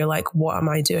later where you're like, what am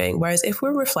I doing? Whereas if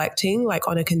we're reflecting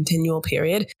on a continual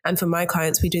period, and for my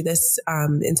clients, we do this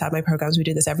inside my programs, we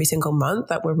do this every single month,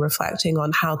 that we're reflecting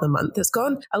on how the month has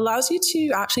gone, allows you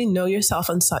to actually know yourself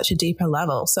on such a deeper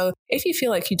level. So if you feel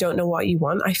like you don't know what you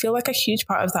want, I feel like a huge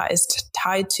part of that is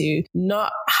tied to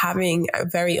not having a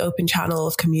very open channel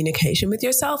of communication with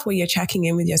yourself, where you're checking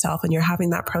in with yourself and you're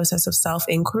having that process of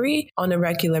self-inquiry on a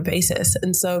regular basis.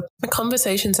 And so the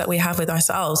conversations that we have with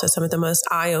ourselves are some of the most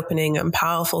eye-opening and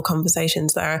powerful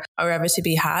conversations that are ever to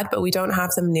be had, but we don't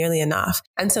have them nearly enough.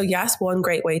 And so yes, one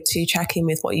great way to check in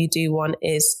with what you do want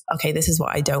is, okay, this is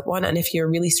what I don't want. And if you're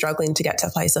really struggling to get to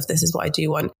a place of this is what I do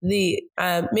want, the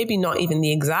maybe not even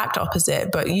the exact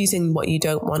opposite, but using what you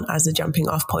don't want as a jumping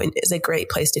off point is a great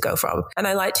place to go from. And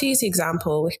I like to use the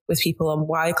example with people on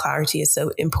why clarity is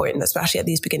so important, especially at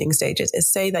these beginning stages,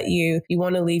 is say that you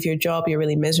want to leave your job, you're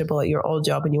really miserable at your old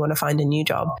job and you want to find a new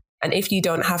job. And if you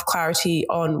don't have clarity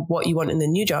on what you want in the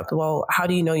new job, well, how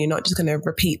do you know you're not just going to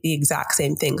repeat the exact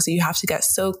same thing? So you have to get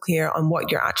so clear on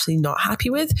what you're actually not happy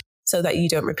with so that you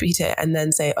don't repeat it, and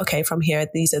then say, okay, from here,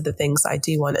 these are the things I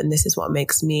do want, and this is what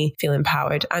makes me feel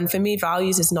empowered. And for me,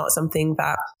 values is not something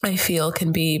that I feel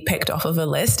can be picked off of a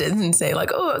list and say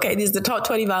oh, okay, these are the top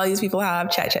 20 values people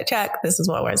have. Check, check, check. This is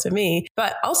what works for me.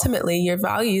 But ultimately, your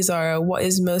values are what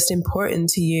is most important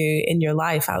to you in your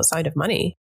life outside of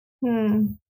money.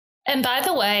 And by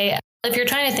the way, If you're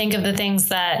trying to think of the things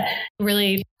that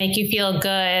really make you feel good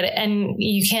and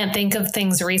you can't think of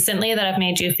things recently that have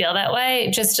made you feel that way,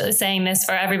 just saying this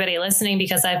for everybody listening,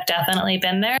 because I've definitely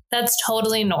been there. That's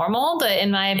totally normal. But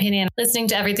in my opinion, listening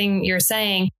to everything you're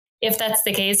saying, if that's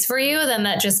the case for you, then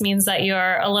that just means that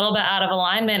you're a little bit out of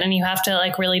alignment and you have to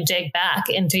like really dig back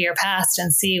into your past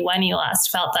and see when you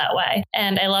last felt that way.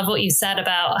 And I love what you said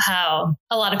about how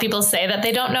a lot of people say that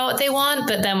they don't know what they want,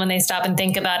 but then when they stop and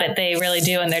think about it, they really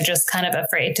do. And they're just kind of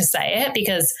afraid to say it,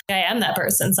 because I am that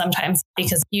person sometimes,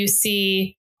 because you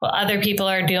see what other people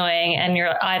are doing and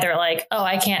you're either like, oh,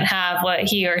 I can't have what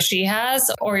he or she has,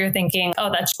 or you're thinking,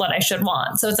 oh, that's what I should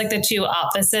want. So it's like the two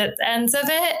opposite ends of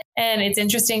it. And it's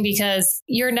interesting because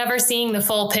you're never seeing the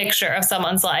full picture of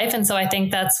someone's life. And so I think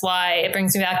that's why it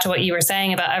brings me back to what you were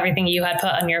saying about everything you had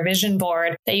put on your vision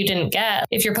board that you didn't get.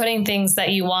 If you're putting things that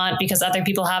you want because other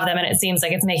people have them and it seems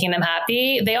like it's making them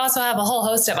happy, they also have a whole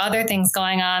host of other things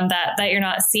going on that you're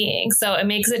not seeing. So it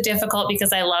makes it difficult,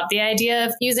 because I love the idea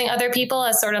of using other people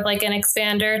as sort of like an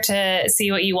expander to see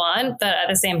what you want. But at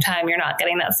the same time, you're not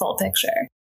getting that full picture.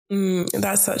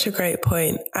 That's such a great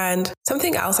point. And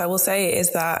something else I will say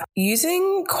is that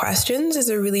using questions is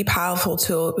a really powerful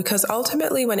tool, because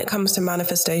ultimately when it comes to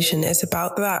manifestation, it's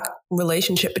about that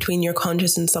relationship between your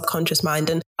conscious and subconscious mind.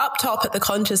 And up top at the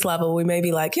conscious level, we may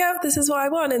be like, yeah, this is what I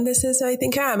want and this is what I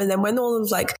think I am. And then when all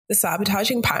of like the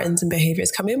sabotaging patterns and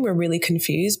behaviors come in, we're really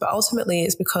confused. But ultimately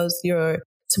it's because your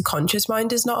subconscious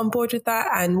mind is not on board with that.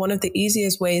 And one of the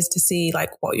easiest ways to see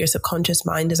like what your subconscious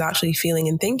mind is actually feeling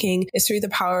and thinking is through the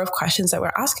power of questions that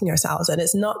we're asking ourselves. And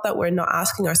it's not that we're not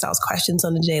asking ourselves questions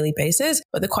on a daily basis,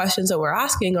 but the questions that we're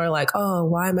asking are like, oh,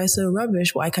 why am I so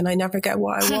rubbish? Why can I never get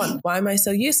what I want? Why am I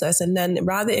so useless? And then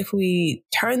rather if we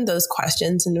turn those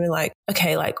questions and we're like,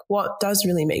 okay, like what does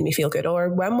really make me feel good?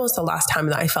 Or when was the last time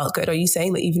that I felt good? Are you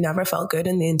saying that you've never felt good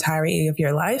in the entirety of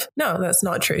your life? No, that's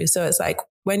not true. So it's like,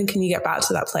 when can you get back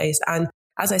to that place? And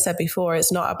as I said before,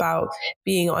 it's not about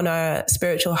being on a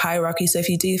spiritual hierarchy. So if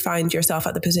you do find yourself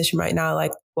at the position right now,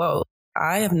 like, whoa,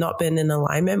 I have not been in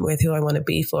alignment with who I want to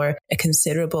be for a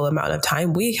considerable amount of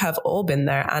time. We have all been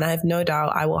there. And I have no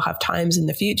doubt I will have times in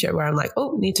the future where I'm like,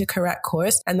 oh, need to correct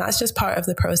course. And that's just part of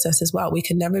the process as well. We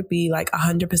can never be like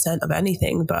 100% of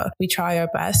anything, but we try our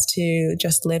best to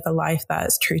just live a life that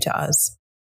is true to us.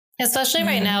 Especially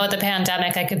right now with the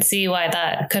pandemic, I could see why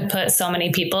that could put so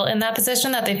many people in that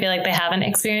position, that they feel like they haven't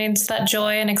experienced that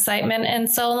joy and excitement in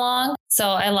so long. So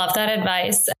I love that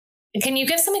advice. Can you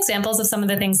give some examples of some of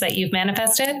the things that you've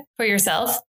manifested for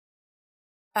yourself?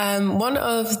 One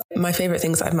of my favorite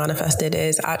things I've manifested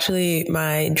is actually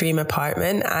my dream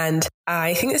apartment. And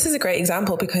I think this is a great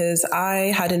example because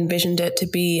I had envisioned it to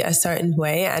be a certain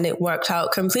way and it worked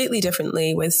out completely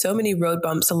differently with so many road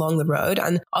bumps along the road.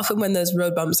 And often when those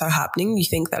road bumps are happening, you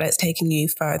think that it's taking you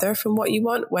further from what you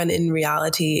want, when in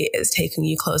reality it's taking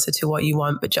you closer to what you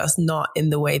want, but just not in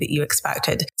the way that you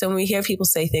expected. So when we hear people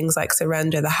say things like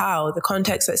surrender the how, the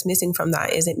context that's missing from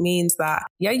that is it means that,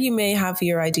 yeah, you may have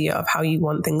your idea of how you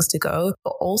want things to go,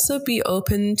 but also be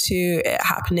open to it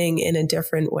happening in a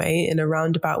different way, in a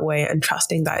roundabout way, and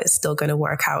trusting that it's still going to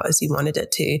work out as you wanted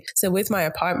it to. So with my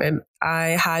apartment, I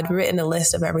had written a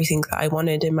list of everything that I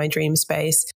wanted in my dream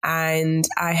space, and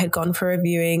I had gone for a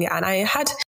viewing, and I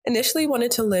had initially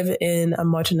wanted to live in a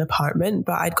modern apartment,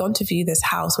 but I'd gone to view this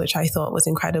house, which I thought was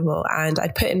incredible. And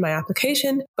I'd put in my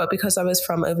application, but because I was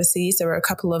from overseas, there were a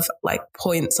couple of like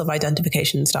points of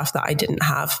identification and stuff that I didn't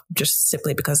have, just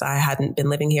simply because I hadn't been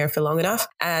living here for long enough.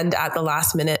 And at the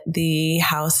last minute, the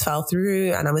house fell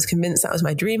through and I was convinced that was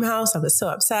my dream house. I was so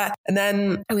upset. And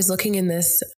then I was looking in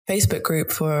this Facebook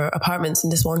group for apartments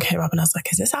and this one came up and I was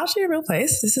like, is this actually a real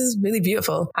place? This is really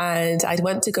beautiful. And I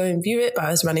went to go and view it, but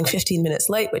I was running 15 minutes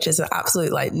late, which is an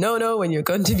absolute like no when you're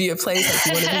going to view a place. Like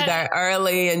you want to be there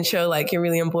early and show like you're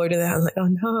really on board with it. I was like, oh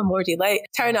no, I'm already late.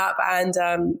 Turn up and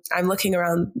I'm looking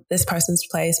around this person's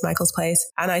place, Michael's place,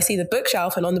 and I see the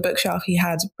bookshelf, and on the bookshelf he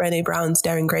had Brené Brown's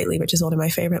Daring Greatly, which is one of my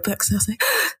favorite books. And I was like,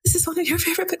 this is one of your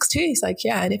favorite books too. He's like,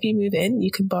 yeah, and if you move in,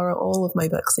 you can borrow all of my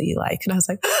books that you like. And I was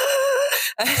like,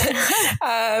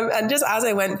 and just as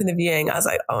I went for the viewing, I was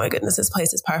like, oh my goodness, this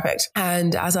place is perfect.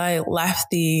 And as I left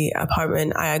the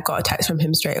apartment, I got a text from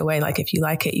him straight away, like, if you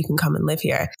like it, you can come and live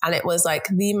here. And it was like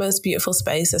the most beautiful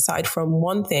space, aside from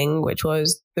one thing, which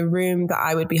was the room that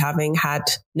I would be having had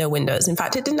no windows. In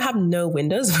fact, it didn't have no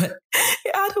windows, but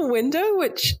it had a window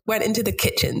which went into the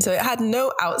kitchen. So it had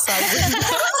no outside windows.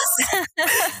 There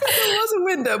was a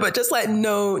window, but just like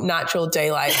no natural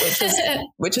daylight,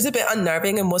 which is a bit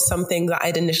unnerving and was something that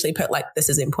I'd initially put like, this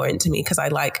is important to me because I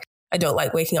like I don't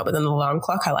like waking up with an alarm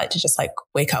clock. I like to just like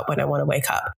wake up when I want to wake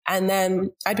up. And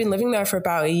then I'd been living there for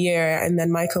about a year. And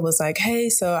then Michael was like, hey,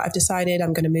 so I've decided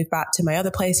I'm going to move back to my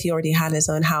other place. He already had his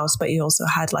own house, but he also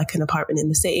had like an apartment in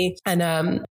the city.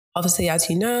 And obviously, as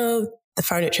you know, the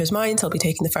furniture is mine, so I'll be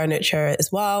taking the furniture as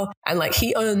well. And like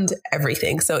he owned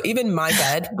everything. So even my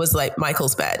bed was like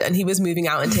Michael's bed, and he was moving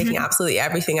out and taking absolutely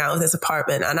everything out of his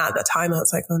apartment. And at the time I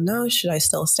was like, oh no, should I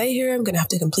still stay here? I'm going to have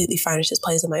to completely furnish this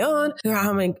place on my own. How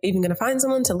am I even going to find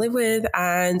someone to live with?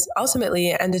 And ultimately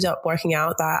it ended up working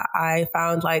out that I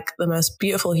found like the most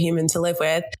beautiful human to live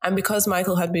with. And because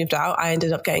Michael had moved out, I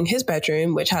ended up getting his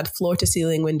bedroom, which had floor to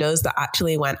ceiling windows that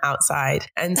actually went outside.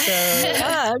 And so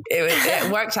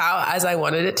it worked out as I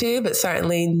wanted it to, but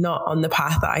certainly not on the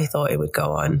path that I thought it would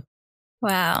go on.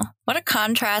 Wow. What a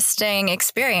contrasting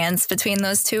experience between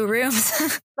those two rooms.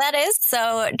 That is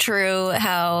so true,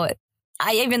 how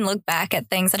I even look back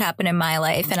at things that happened in my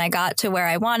life and I got to where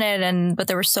I wanted, but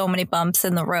there were so many bumps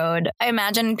in the road. I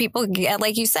imagine people get,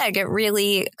 like you said, get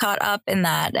really caught up in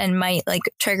that and might like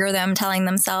trigger them telling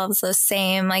themselves those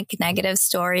same like negative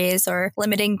stories or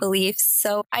limiting beliefs.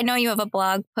 So I know you have a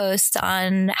blog post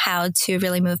on how to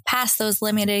really move past those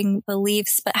limiting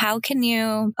beliefs, but how can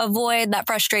you avoid that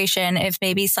frustration if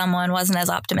maybe someone wasn't as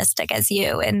optimistic as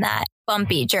you in that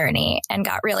bumpy journey and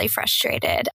got really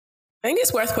frustrated? I think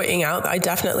it's worth pointing out that I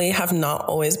definitely have not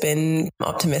always been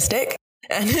optimistic.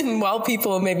 And while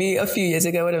people maybe a few years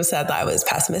ago would have said that I was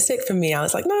pessimistic, for me, I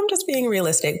was like, no, I'm just being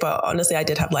realistic. But honestly, I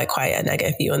did have like quite a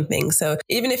negative view on things. So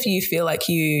even if you feel like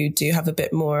you do have a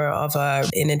bit more of a,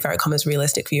 in inverted commas,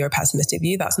 realistic view or pessimistic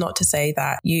view, that's not to say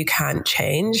that you can't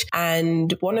change.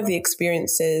 And one of the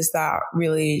experiences that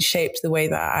really shaped the way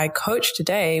that I coach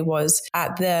today was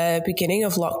at the beginning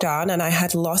of lockdown, and I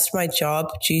had lost my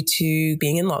job due to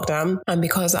being in lockdown. And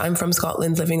because I'm from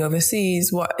Scotland living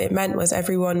overseas, what it meant was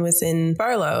everyone was in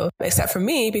furlough, except for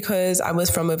me, because I was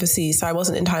from overseas. So I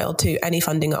wasn't entitled to any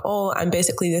funding at all. And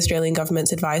basically the Australian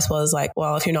government's advice was like,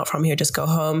 well, if you're not from here, just go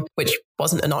home, which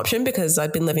wasn't an option because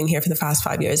I'd been living here for the past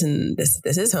 5 years and this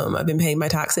is home. I've been paying my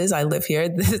taxes. I live here.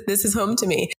 This is home to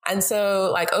me. And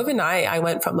so like overnight, I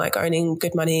went from like earning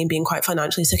good money and being quite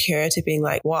financially secure to being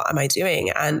like, what am I doing?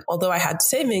 And although I had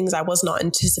savings, I was not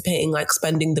anticipating like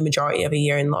spending the majority of a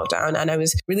year in lockdown. And I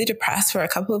was really depressed for a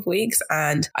couple of weeks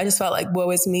and I just felt like, woe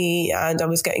is me. And I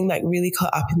was getting like really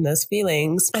caught up in those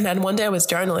feelings. And then one day I was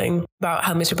journaling about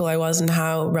how miserable I was and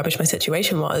how rubbish my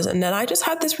situation was. And then I just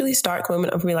had this really stark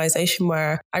moment of realization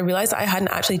where I realized that I hadn't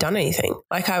actually done anything.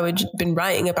 Like I would been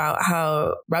writing about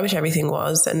how rubbish everything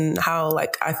was and how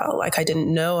like I felt like I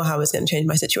didn't know how I was going to change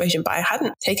my situation, but I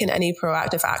hadn't taken any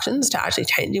proactive actions to actually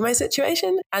changing my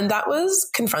situation. And that was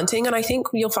confronting. And I think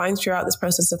you'll find throughout this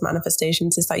process of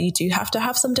manifestations is that you do have to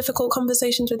have some difficult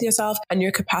conversations with yourself, and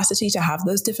your capacity to have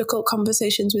those difficult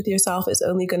conversations with yourself is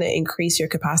only going to increase your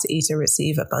capacity to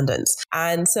receive abundance.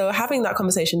 And so having that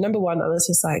conversation, number one, I was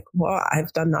just like, what?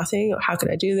 I've done nothing. How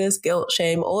could I do this? Guilt,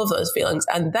 shame, all of those feelings.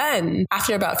 And then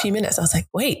after about a few minutes, I was like,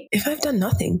 wait, if I've done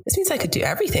nothing, this means I could do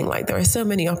everything. Like there are so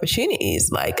many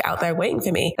opportunities like out there waiting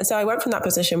for me. And so I went from that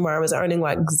position where I was earning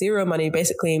like zero money,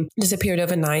 basically disappeared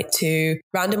overnight, to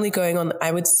randomly going on,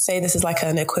 I would say this is like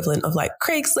an equivalent of like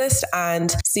Craigslist,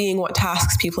 and seeing what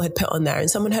tasks people had put on there. And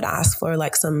someone had asked for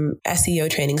like some SEO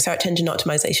training, search engine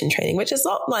optimization training, which is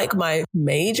not like my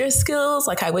major skills.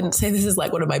 Like I wouldn't say this is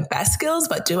like one of my best skills,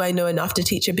 but do I know enough to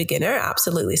teach a beginner?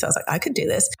 Absolutely. So I was like, I could do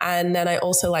this. And then I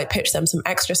also like pitched them some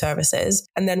extra services.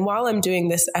 And then while I'm doing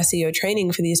this SEO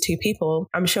training for these two people,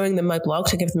 I'm showing them my blog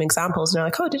to give them examples. And they're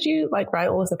like, oh, did you like write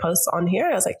all of the posts on here?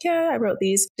 I was like, yeah, I wrote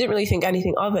these. Didn't really think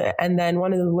anything of it. And then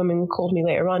one of the women called me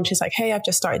later on. She's like, hey, I've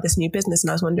just started this new business.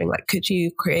 And I was wondering, like, could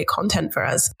you create content for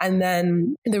us? And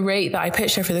then the rate that I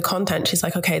pitched her for the content, she's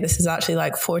like, okay, this is actually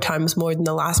like 4 times more than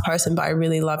the last person, but I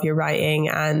really love your writing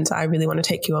and I really want to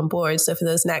take you on board. So for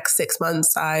those next 6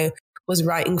 months, I was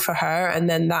writing for her. And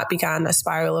then that began a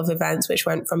spiral of events, which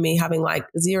went from me having like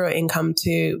zero income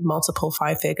to multiple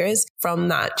 5 figures from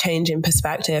that change in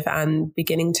perspective and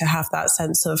beginning to have that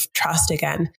sense of trust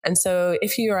again. And so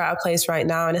if you are at a place right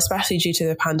now, and especially due to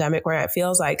the pandemic where it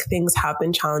feels like things have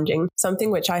been challenging,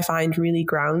 something which I find really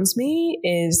grounds me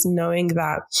is knowing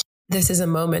that this is a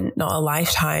moment, not a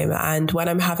lifetime. And when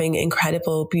I'm having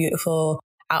incredible, beautiful,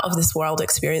 out of this world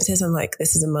experiences, I'm like,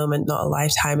 this is a moment, not a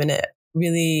lifetime. And it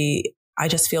really, I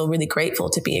just feel really grateful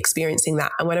to be experiencing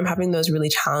that. And when I'm having those really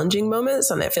challenging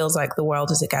moments and it feels like the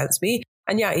world is against me,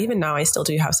 and yeah, even now I still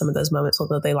do have some of those moments,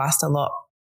 although they last a lot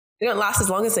they don't last as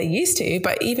long as they used to.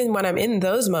 But even when I'm in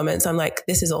those moments, I'm like,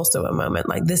 this is also a moment.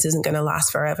 Like this isn't going to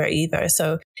last forever either.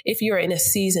 So if you're in a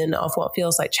season of what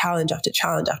feels like challenge after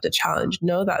challenge after challenge,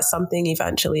 know that something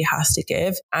eventually has to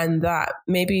give, and that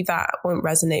maybe that won't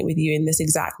resonate with you in this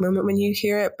exact moment when you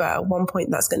hear it. But at one point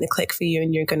that's going to click for you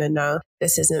and you're going to know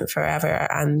this isn't forever.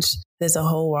 And there's a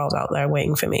whole world out there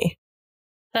waiting for me.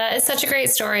 That is such a great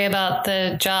story about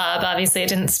the job. Obviously, it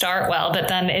didn't start well, but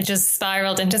then it just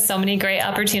spiraled into so many great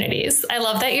opportunities. I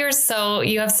love that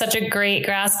you have such a great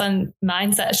grasp on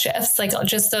mindset shifts, like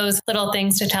just those little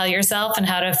things to tell yourself and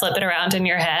how to flip it around in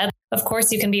your head. Of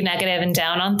course, you can be negative and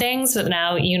down on things, but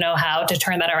now you know how to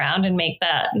turn that around and make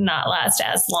that not last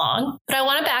as long. But I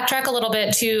want to backtrack a little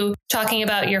bit to talking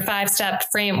about your 5-step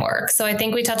framework. So I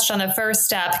think we touched on the first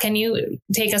step. Can you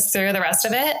take us through the rest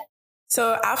of it?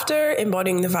 So after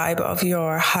embodying the vibe of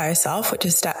your higher self, which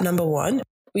is step number 1,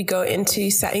 we go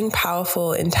into setting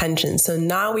powerful intentions. So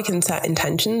now we can set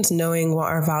intentions knowing what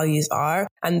our values are.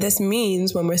 And this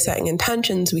means when we're setting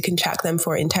intentions, we can check them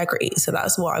for integrity. So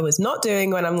that's what I was not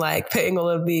doing when I'm like putting all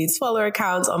of these follower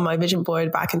accounts on my vision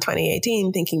board back in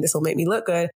 2018, thinking this will make me look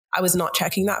good. I was not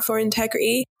checking that for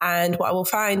integrity. And what I will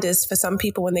find is for some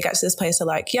people, when they get to this place, they're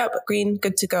like, yep, green,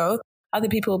 good to go. Other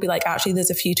people will be like, actually, there's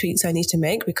a few tweaks I need to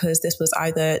make because this was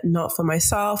either not for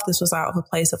myself. This was out of a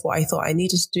place of what I thought I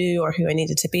needed to do or who I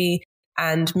needed to be.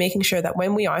 And making sure that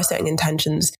when we are setting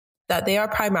intentions, that they are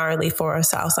primarily for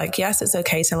ourselves. Like, yes, it's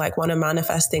okay to like want to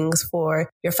manifest things for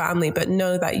your family, but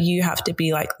know that you have to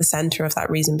be like the center of that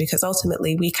reason, because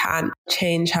ultimately we can't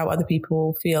change how other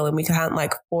people feel and we can't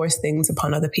like force things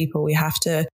upon other people. We have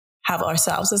to have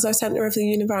ourselves as our center of the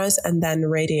universe and then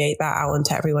radiate that out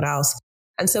onto everyone else.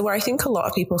 And so where I think a lot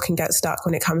of people can get stuck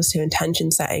when it comes to intention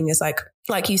setting is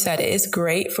like you said, it is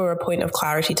great for a point of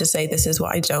clarity to say, this is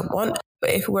what I don't want.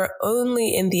 But if we're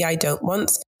only in the I don't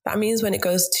want, that means when it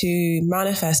goes to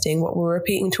manifesting, what we're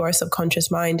repeating to our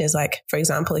subconscious mind is like, for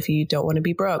example, if you don't want to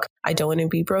be broke, I don't want to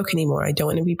be broke anymore. I don't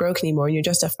want to be broke anymore. And you're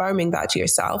just affirming that to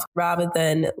yourself rather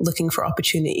than looking for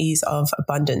opportunities of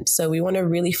abundance. So we want to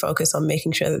really focus on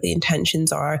making sure that the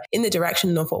intentions are in the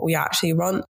direction of what we actually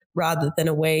want, rather than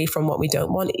away from what we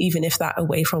don't want, even if that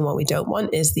away from what we don't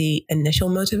want is the initial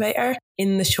motivator.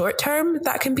 In the short term,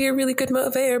 that can be a really good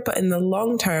motivator, but in the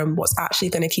long term, what's actually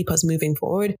going to keep us moving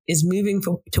forward is moving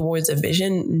towards a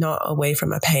vision, not away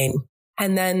from a pain.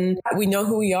 And then we know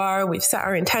who we are, we've set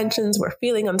our intentions, we're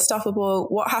feeling unstoppable.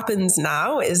 What happens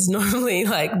now is normally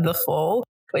like the fall,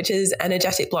 which is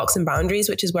energetic blocks and boundaries,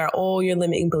 which is where all your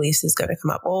limiting beliefs is going to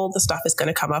come up. All the stuff is going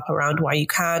to come up around why you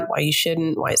can't, why you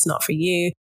shouldn't, why it's not for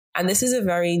you. And this is a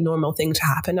very normal thing to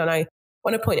happen. And I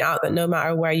want to point out that no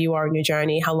matter where you are in your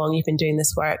journey, how long you've been doing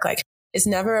this work, like it's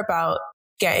never about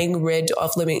getting rid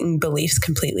of limiting beliefs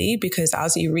completely, because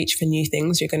as you reach for new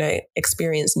things, you're going to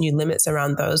experience new limits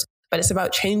around those. But it's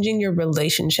about changing your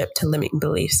relationship to limiting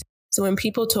beliefs. So when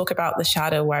people talk about the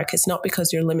shadow work, it's not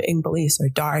because your limiting beliefs are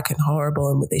dark and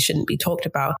horrible and they shouldn't be talked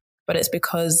about, but it's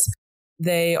because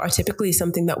they are typically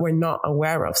something that we're not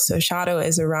aware of. So shadow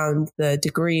is around the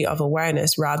degree of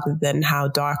awareness rather than how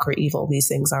dark or evil these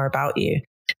things are about you.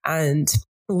 And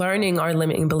learning our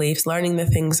limiting beliefs, learning the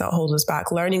things that hold us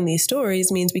back, learning these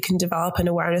stories means we can develop an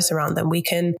awareness around them. We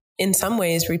can, in some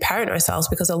ways, reparent ourselves,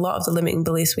 because a lot of the limiting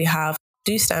beliefs we have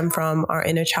do stem from our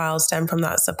inner child, stem from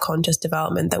that subconscious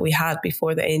development that we had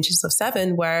before the ages of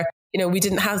 7, where we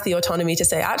didn't have the autonomy to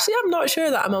say, actually, I'm not sure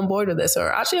that I'm on board with this, or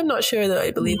actually, I'm not sure that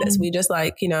I believe this. We just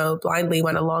blindly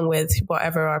went along with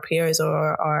whatever our peers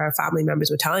or our family members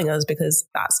were telling us, because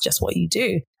that's just what you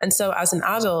do. And so as an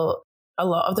adult, a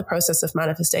lot of the process of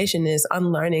manifestation is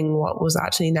unlearning what was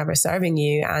actually never serving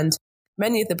you. And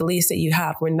many of the beliefs that you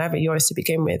have were never yours to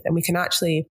begin with. And we can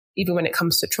actually, even when it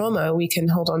comes to trauma, we can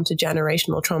hold on to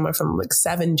generational trauma from like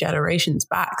 7 generations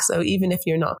back. So even if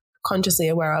you're not consciously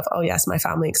aware of, oh yes, my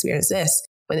family experienced this,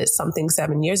 when it's something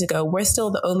 7 years ago, we're still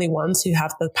the only ones who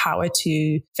have the power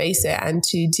to face it and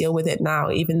to deal with it now,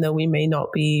 even though we may not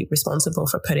be responsible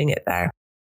for putting it there.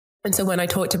 And so when I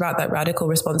talked about that radical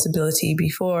responsibility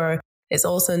before, it's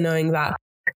also knowing that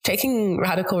taking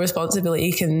radical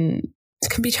responsibility can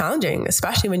be challenging,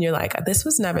 especially when you're like, this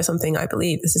was never something I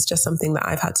believed. This is just something that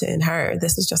I've had to inherit.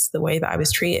 This is just the way that I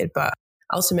was treated. But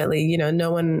ultimately,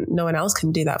 no one else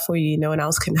can do that for you. No one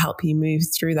else can help you move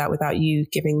through that without you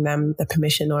giving them the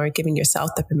permission or giving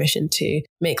yourself the permission to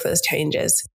make those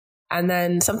changes. And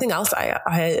then something else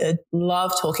I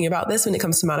love talking about this when it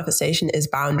comes to manifestation is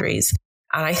boundaries.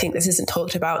 And I think this isn't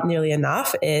talked about nearly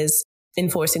enough, is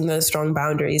enforcing those strong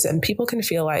boundaries. And people can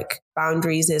feel like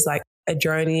boundaries is like a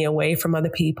journey away from other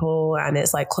people, and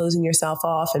it's like closing yourself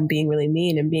off and being really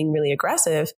mean and being really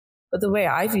aggressive. But the way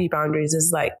I view boundaries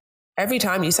is like every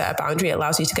time you set a boundary, it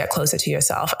allows you to get closer to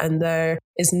yourself. And there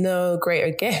is no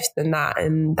greater gift than that,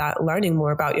 and that learning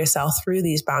more about yourself through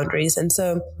these boundaries. And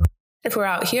so if we're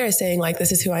out here saying like,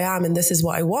 this is who I am and this is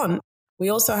what I want, we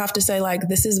also have to say like,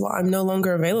 this is what I'm no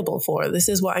longer available for. This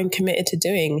is what I'm committed to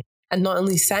doing. And not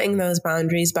only setting those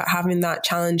boundaries, but having that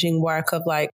challenging work of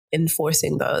like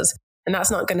enforcing those. And that's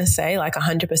not going to say like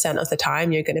 100% of the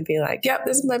time you're going to be like, yep,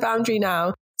 this is my boundary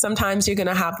now. Sometimes you're going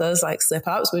to have those like slip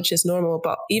ups, which is normal.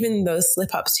 But even those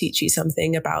slip ups teach you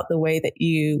something about the way that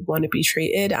you want to be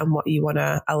treated and what you want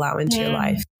to allow into your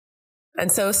life.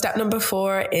 And so step number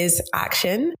 4 is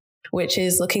action, which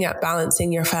is looking at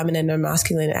balancing your feminine and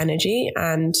masculine energy.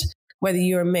 And whether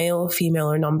you're male,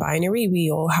 female, or non-binary,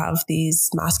 we all have these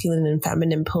masculine and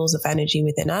feminine pools of energy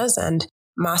within us. And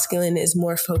masculine is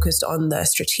more focused on the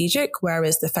strategic,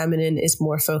 whereas the feminine is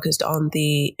more focused on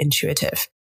the intuitive.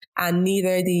 And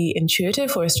neither the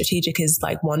intuitive or strategic is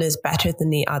like one is better than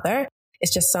the other.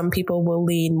 It's just some people will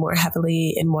lean more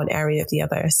heavily in one area of the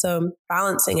other. So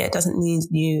balancing it doesn't mean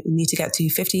you need to get to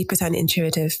 50%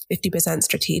 intuitive, 50%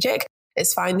 strategic.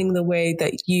 It's finding the way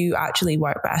that you actually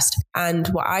work best. And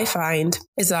what I find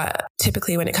is that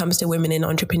typically when it comes to women in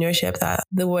entrepreneurship, that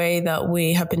the way that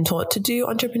we have been taught to do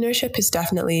entrepreneurship is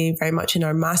definitely very much in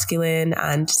our masculine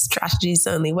and strategy is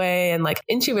the only way. And like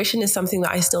intuition is something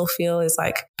that I still feel is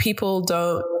like people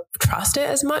don't trust it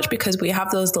as much because we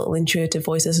have those little intuitive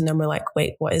voices and then we're like,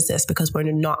 wait, what is this? Because we're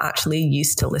not actually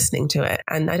used to listening to it.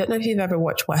 And I don't know if you've ever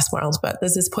watched Westworld, but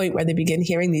there's this point where they begin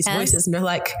hearing these voices and they're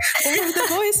like, what are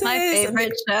the voices? My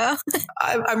favorite show.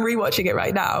 I'm rewatching it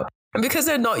right now. And because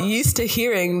they're not used to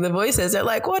hearing the voices, they're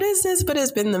like, what is this? But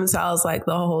it's been themselves like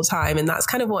the whole time. And that's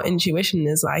kind of what intuition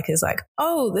is like,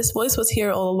 oh, this voice was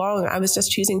here all along. I was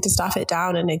just choosing to stuff it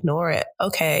down and ignore it.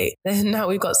 Okay, then now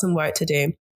we've got some work to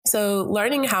do. So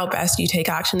learning how best you take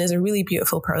action is a really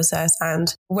beautiful process.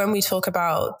 And when we talk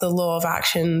about the law of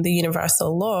action, the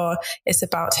universal law, it's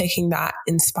about taking that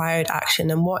inspired action.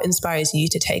 And what inspires you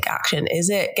to take action? Is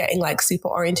it getting like super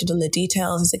oriented on the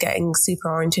details? Is it getting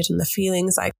super oriented on the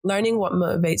feelings? Like learning what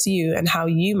motivates you and how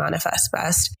you manifest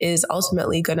best is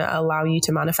ultimately going to allow you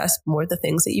to manifest more of the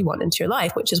things that you want into your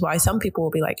life, which is why some people will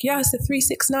be like, yes, the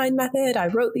 3-6-9 method. I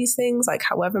wrote these things like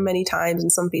however many times.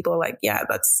 And some people are like, yeah,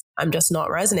 I'm just not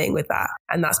resonating with that.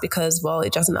 And that's because, well,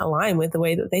 it doesn't align with the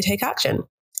way that they take action.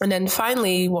 And then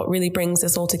finally, what really brings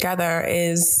this all together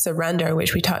is surrender,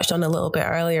 which we touched on a little bit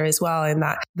earlier as well, in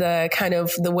that the kind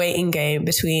of the waiting game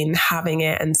between having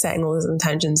it and setting all those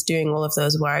intentions, doing all of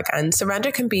those work. And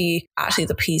surrender can be actually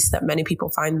the piece that many people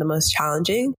find the most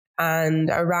challenging. And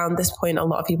around this point, a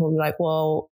lot of people will be like,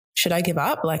 well, should I give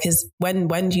up? Like,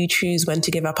 when do you choose when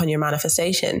to give up on your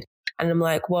manifestation? And I'm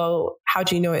like, well, how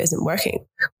do you know it isn't working?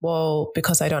 Well,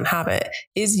 because I don't have it.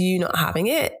 Is you not having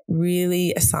it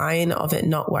really a sign of it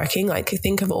not working? Like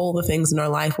think of all the things in our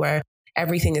life where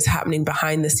everything is happening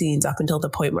behind the scenes up until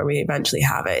the point where we eventually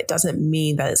have it. It doesn't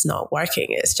mean that it's not working.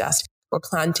 It's just we're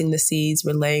planting the seeds,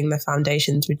 we're laying the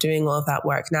foundations, we're doing all of that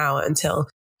work now until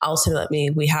ultimately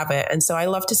we have it. And so I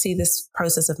love to see this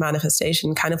process of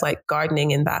manifestation kind of like gardening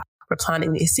in that we're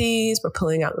planting these seeds, we're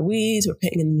pulling out the weeds, we're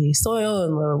putting in the new soil,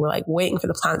 and we're like waiting for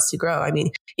the plants to grow. I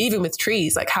mean, even with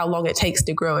trees, like how long it takes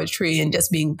to grow a tree and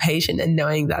just being patient and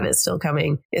knowing that it's still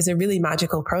coming is a really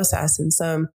magical process. And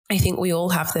so I think we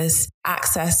all have this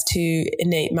access to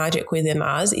innate magic within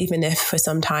us, even if for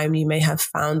some time you may have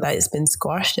found that it's been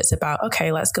squashed. It's about,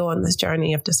 okay, let's go on this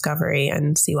journey of discovery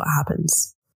and see what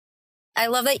happens. I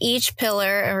love that each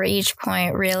pillar or each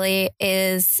point really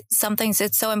is something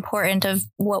that's so important of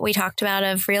what we talked about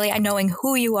of really knowing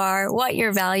who you are, what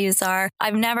your values are.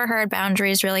 I've never heard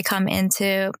boundaries really come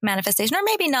into manifestation, or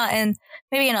maybe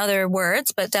in other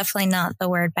words, but definitely not the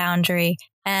word boundary.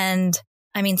 And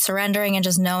I mean, surrendering and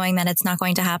just knowing that it's not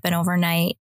going to happen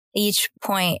overnight. Each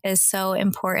point is so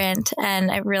important,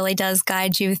 and it really does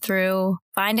guide you through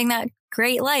finding that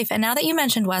great life. And now that you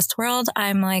mentioned Westworld,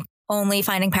 I'm like, only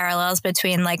finding parallels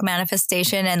between like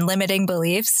manifestation and limiting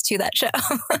beliefs to that show.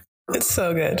 It's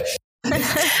so good.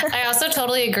 I also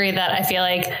totally agree that I feel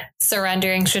like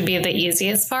surrendering should be the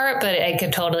easiest part, but I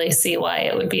could totally see why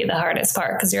it would be the hardest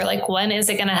part, because you're like, when is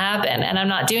it going to happen? And I'm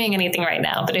not doing anything right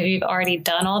now. But if you've already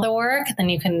done all the work, then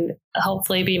you can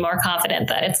hopefully be more confident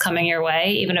that it's coming your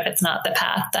way, even if it's not the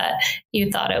path that you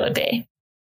thought it would be.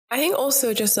 I think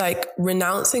also just like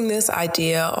renouncing this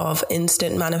idea of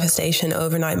instant manifestation,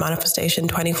 overnight manifestation,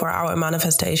 24-hour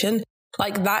manifestation.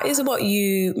 Like that is what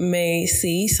you may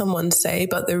see someone say,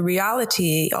 but the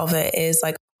reality of it is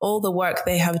like all the work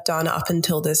they have done up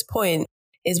until this point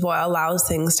is what allows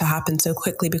things to happen so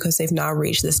quickly because they've now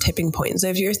reached this tipping point. So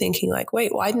if you're thinking like,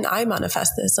 wait, why didn't I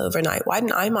manifest this overnight? Why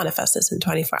didn't I manifest this in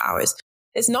 24 hours?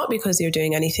 It's not because you're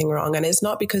doing anything wrong, and it's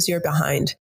not because you're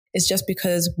behind. It's just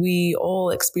because we all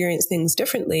experience things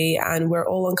differently and we're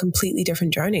all on completely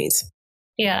different journeys.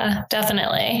 Yeah,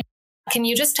 definitely. Can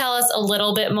you just tell us a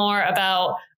little bit more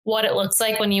about what it looks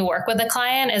like when you work with a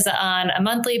client? Is it on a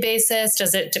monthly basis?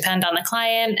 Does it depend on the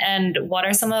client? And what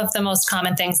are some of the most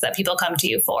common things that people come to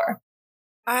you for?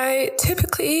 I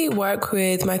typically work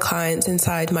with my clients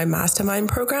inside my mastermind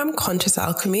program, Conscious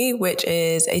Alchemy, which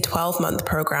is a 12-month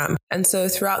program. And so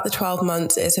throughout the 12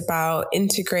 months, it's about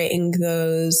integrating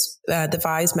those, the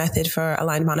VISE method for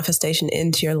aligned manifestation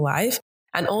into your life.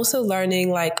 And also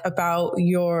learning like about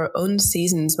your own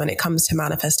seasons when it comes to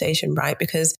manifestation, right?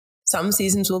 Because some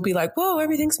seasons will be like, whoa,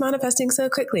 everything's manifesting so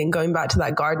quickly. And going back to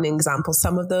that gardening example,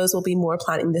 some of those will be more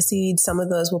planting the seeds. Some of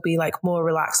those will be like more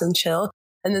relaxed and chill.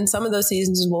 And then some of those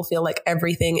seasons will feel like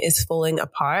everything is falling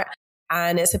apart.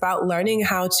 And it's about learning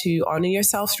how to honor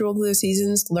yourself through all of those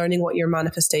seasons, learning what your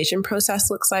manifestation process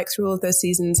looks like through all of those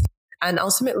seasons, and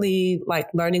ultimately like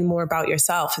learning more about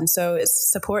yourself. And so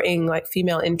it's supporting like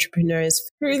female entrepreneurs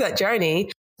through that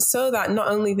journey so that not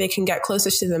only they can get closer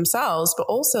to themselves, but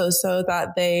also so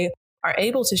that they are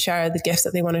able to share the gifts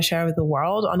that they want to share with the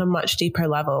world on a much deeper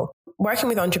level. Working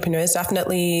with entrepreneurs,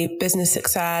 definitely business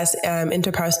success,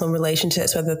 interpersonal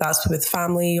relationships, whether that's with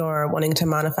family or wanting to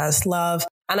manifest love.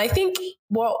 And I think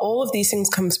what all of these things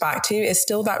comes back to is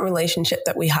still that relationship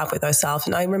that we have with ourselves.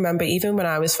 And I remember even when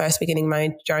I was first beginning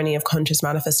my journey of conscious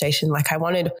manifestation, like I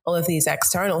wanted all of these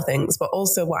external things, but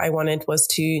also what I wanted was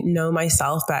to know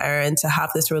myself better and to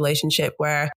have this relationship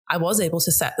where I was able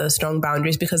to set those strong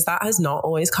boundaries, because that has not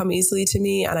always come easily to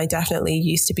me. And I definitely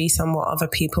used to be somewhat of a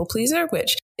people pleaser,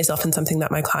 which is often something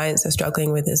that my clients are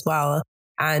struggling with as well.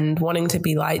 And wanting to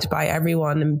be liked by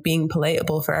everyone and being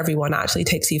palatable for everyone actually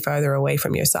takes you further away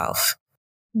from yourself.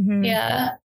 Mm-hmm.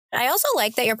 Yeah. I also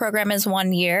like that your program is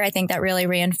 1 year. I think that really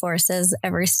reinforces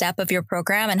every step of your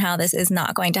program and how this is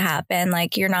not going to happen.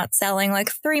 Like you're not selling like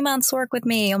 3 months work with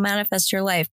me, you'll manifest your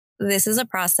life. This is a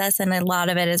process, and a lot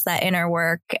of it is that inner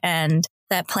work and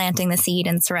that planting the seed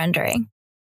and surrendering.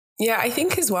 Yeah, I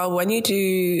think as well, when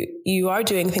you are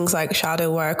doing things like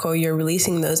shadow work or you're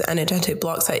releasing those energetic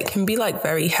blocks, that it can be like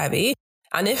very heavy.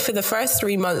 And if for the first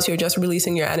 3 months you're just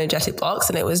releasing your energetic blocks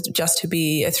and it was just to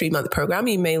be a 3-month program,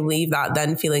 you may leave that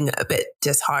then feeling a bit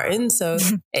disheartened. So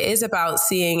it is about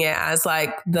seeing it as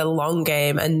like the long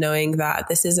game and knowing that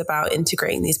this is about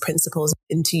integrating these principles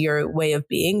into your way of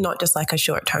being, not just like a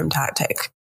short-term tactic.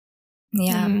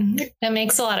 Yeah. That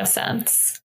makes a lot of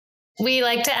sense. We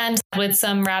like to end with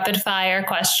some rapid fire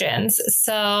questions.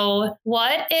 So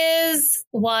what is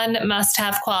one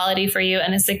must-have quality for you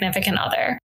and a significant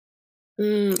other?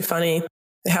 Funny.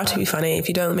 They have to be funny. If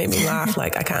you don't make me laugh,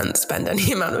 like I can't spend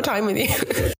any amount of time with you. You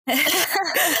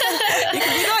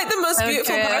can be like the most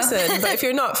beautiful person, but if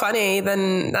you're not funny,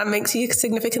 then that makes you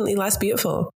significantly less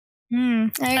beautiful.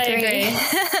 I agree.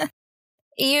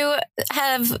 You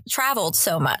have traveled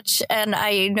so much, and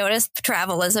I noticed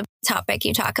travel is a topic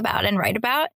you talk about and write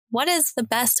about. What is the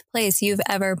best place you've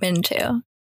ever been to?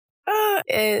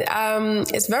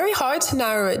 It's very hard to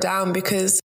narrow it down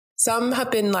because some have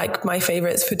been like my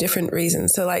favorites for different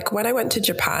reasons. So like when I went to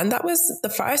Japan, that was the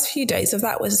first few days of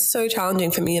that was so challenging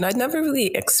for me. And I'd never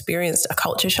really experienced a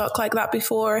culture shock like that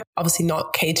before. Obviously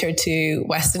not catered to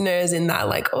Westerners in that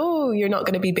like, oh, you're not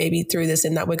going to be babied through this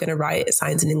and that we're going to write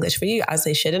signs in English for you, as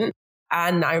they shouldn't.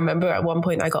 And I remember at one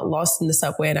point I got lost in the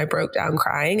subway and I broke down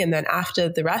crying. And then after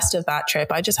the rest of that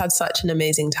trip, I just had such an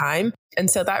amazing time. And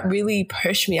so that really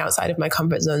pushed me outside of my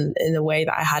comfort zone in a way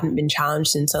that I hadn't been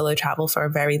challenged in solo travel for a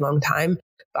very long time.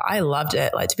 But I loved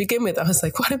it. Like to begin with, I was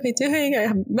like, what am I doing? I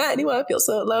haven't met anyone. I feel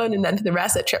so alone. And then for the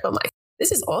rest of the trip, I'm like,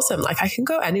 this is awesome. Like I can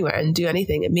go anywhere and do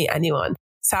anything and meet anyone.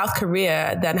 South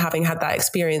Korea, then having had that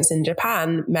experience in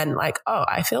Japan, meant like, oh,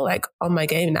 I feel like on my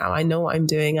game now. I know what I'm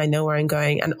doing. I know where I'm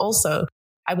going. And also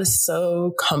I was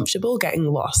so comfortable getting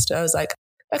lost. I was like,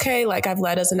 okay, like I've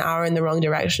led us an hour in the wrong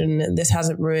direction and this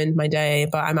hasn't ruined my day,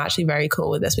 but I'm actually very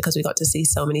cool with this because we got to see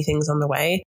so many things on the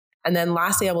way. And then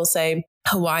lastly, I will say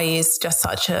Hawaii is just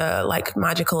such a like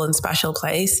magical and special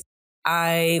place.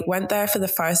 I went there for the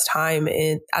first time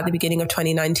at the beginning of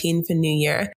 2019 for New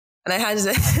Year. And I had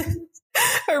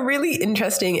a really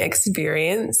interesting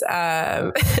experience.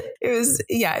 It was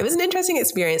an interesting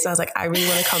experience. I was like, I really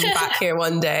want to come back here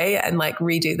one day and like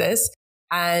redo this.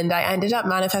 And I ended up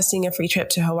manifesting a free trip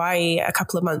to Hawaii a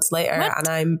couple of months later. What? And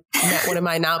I met one of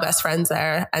my now best friends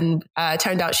there, and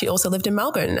turned out she also lived in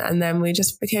Melbourne. And then we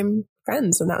just became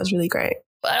friends, and that was really great.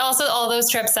 But also all those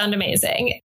trips sound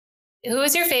amazing. Who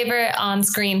is your favorite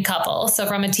on-screen couple? So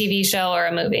from a TV show or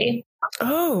a movie?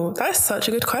 Oh, that's such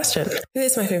a good question. Who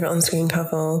is my favorite on-screen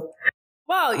couple?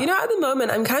 Well, at the moment,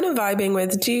 I'm kind of vibing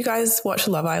with, do you guys watch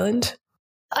Love Island?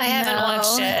 I haven't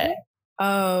watched it.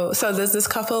 Oh, so there's this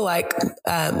couple like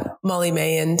Molly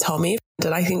May and Tommy,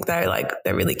 and I think they're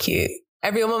really cute.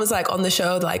 Everyone was like on the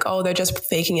show, like, oh, they're just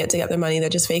faking it to get the money. They're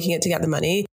just faking it to get the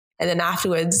money. And then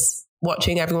afterwards,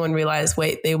 watching everyone realize,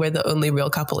 wait, they were the only real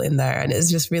couple in there. And it's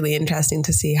just really interesting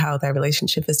to see how their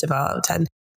relationship has developed. And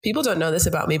people don't know this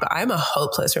about me, but I'm a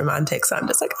hopeless romantic. So I'm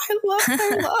just like, I love.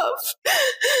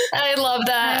 I love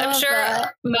that. I'm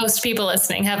sure most people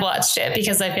listening have watched it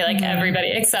because I feel like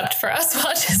everybody except for us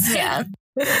watches it. Yeah.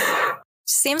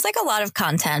 Seems like a lot of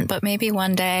content, but maybe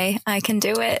one day I can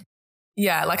do it.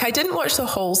 Yeah, like I didn't watch the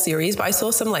whole series, but I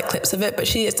saw some like clips of it. But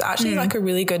she is actually like a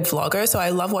really good vlogger. So I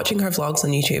love watching her vlogs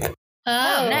on YouTube.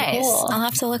 Oh, nice. Cool. I'll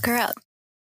have to look her up.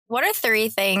 What are 3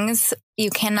 things you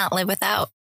cannot live without?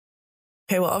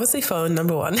 Okay, well, obviously phone,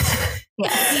 number 1.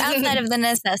 Yes, outside of the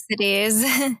necessities.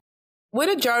 Would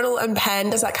a journal and pen,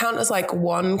 does that count as like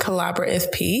one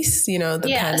collaborative piece? The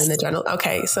pen and the journal.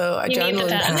 Okay, so a journal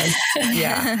and pen.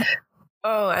 Yeah.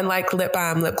 Oh, and like lip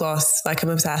balm, lip gloss. Like I'm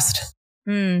obsessed.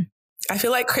 I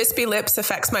feel like crispy lips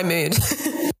affects my mood.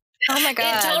 Oh my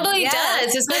God. It totally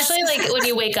does, especially like when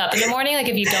you wake up in the morning, like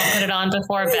if you don't put it on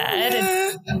before bed.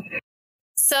 Yeah.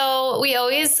 So we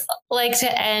always like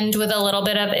to end with a little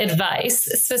bit of advice.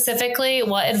 Specifically,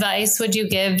 what advice would you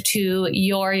give to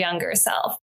your younger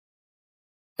self?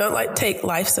 Don't take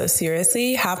life so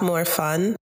seriously, have more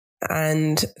fun,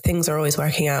 and things are always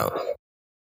working out.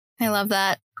 I love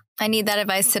that. I need that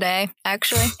advice today,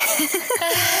 actually.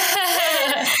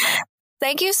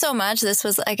 Thank you so much.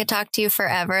 I could talk to you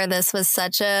forever. This was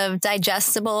such a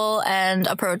digestible and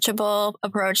approachable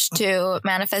approach to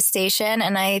manifestation.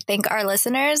 And I think our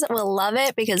listeners will love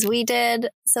it because we did.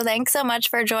 So thanks so much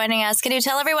for joining us. Can you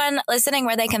tell everyone listening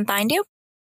where they can find you?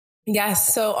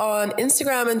 Yes. So on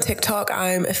Instagram and TikTok,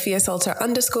 I'm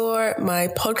 @FiaSalter_. My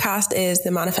podcast is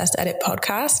the Manifest Edit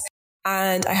podcast.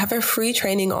 And I have a free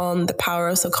training on the power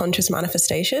of subconscious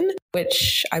manifestation,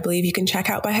 which I believe you can check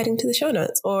out by heading to the show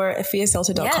notes or at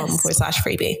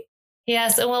FiaSalter.com/freebie.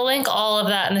 Yes, and we'll link all of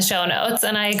that in the show notes.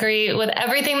 And I agree with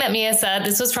everything that Mia said.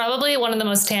 This was probably one of the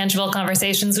most tangible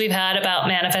conversations we've had about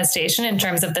manifestation in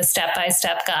terms of the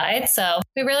step-by-step guide. So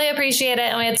we really appreciate it.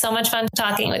 And we had so much fun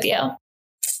talking with you.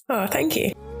 Oh, thank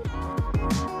you.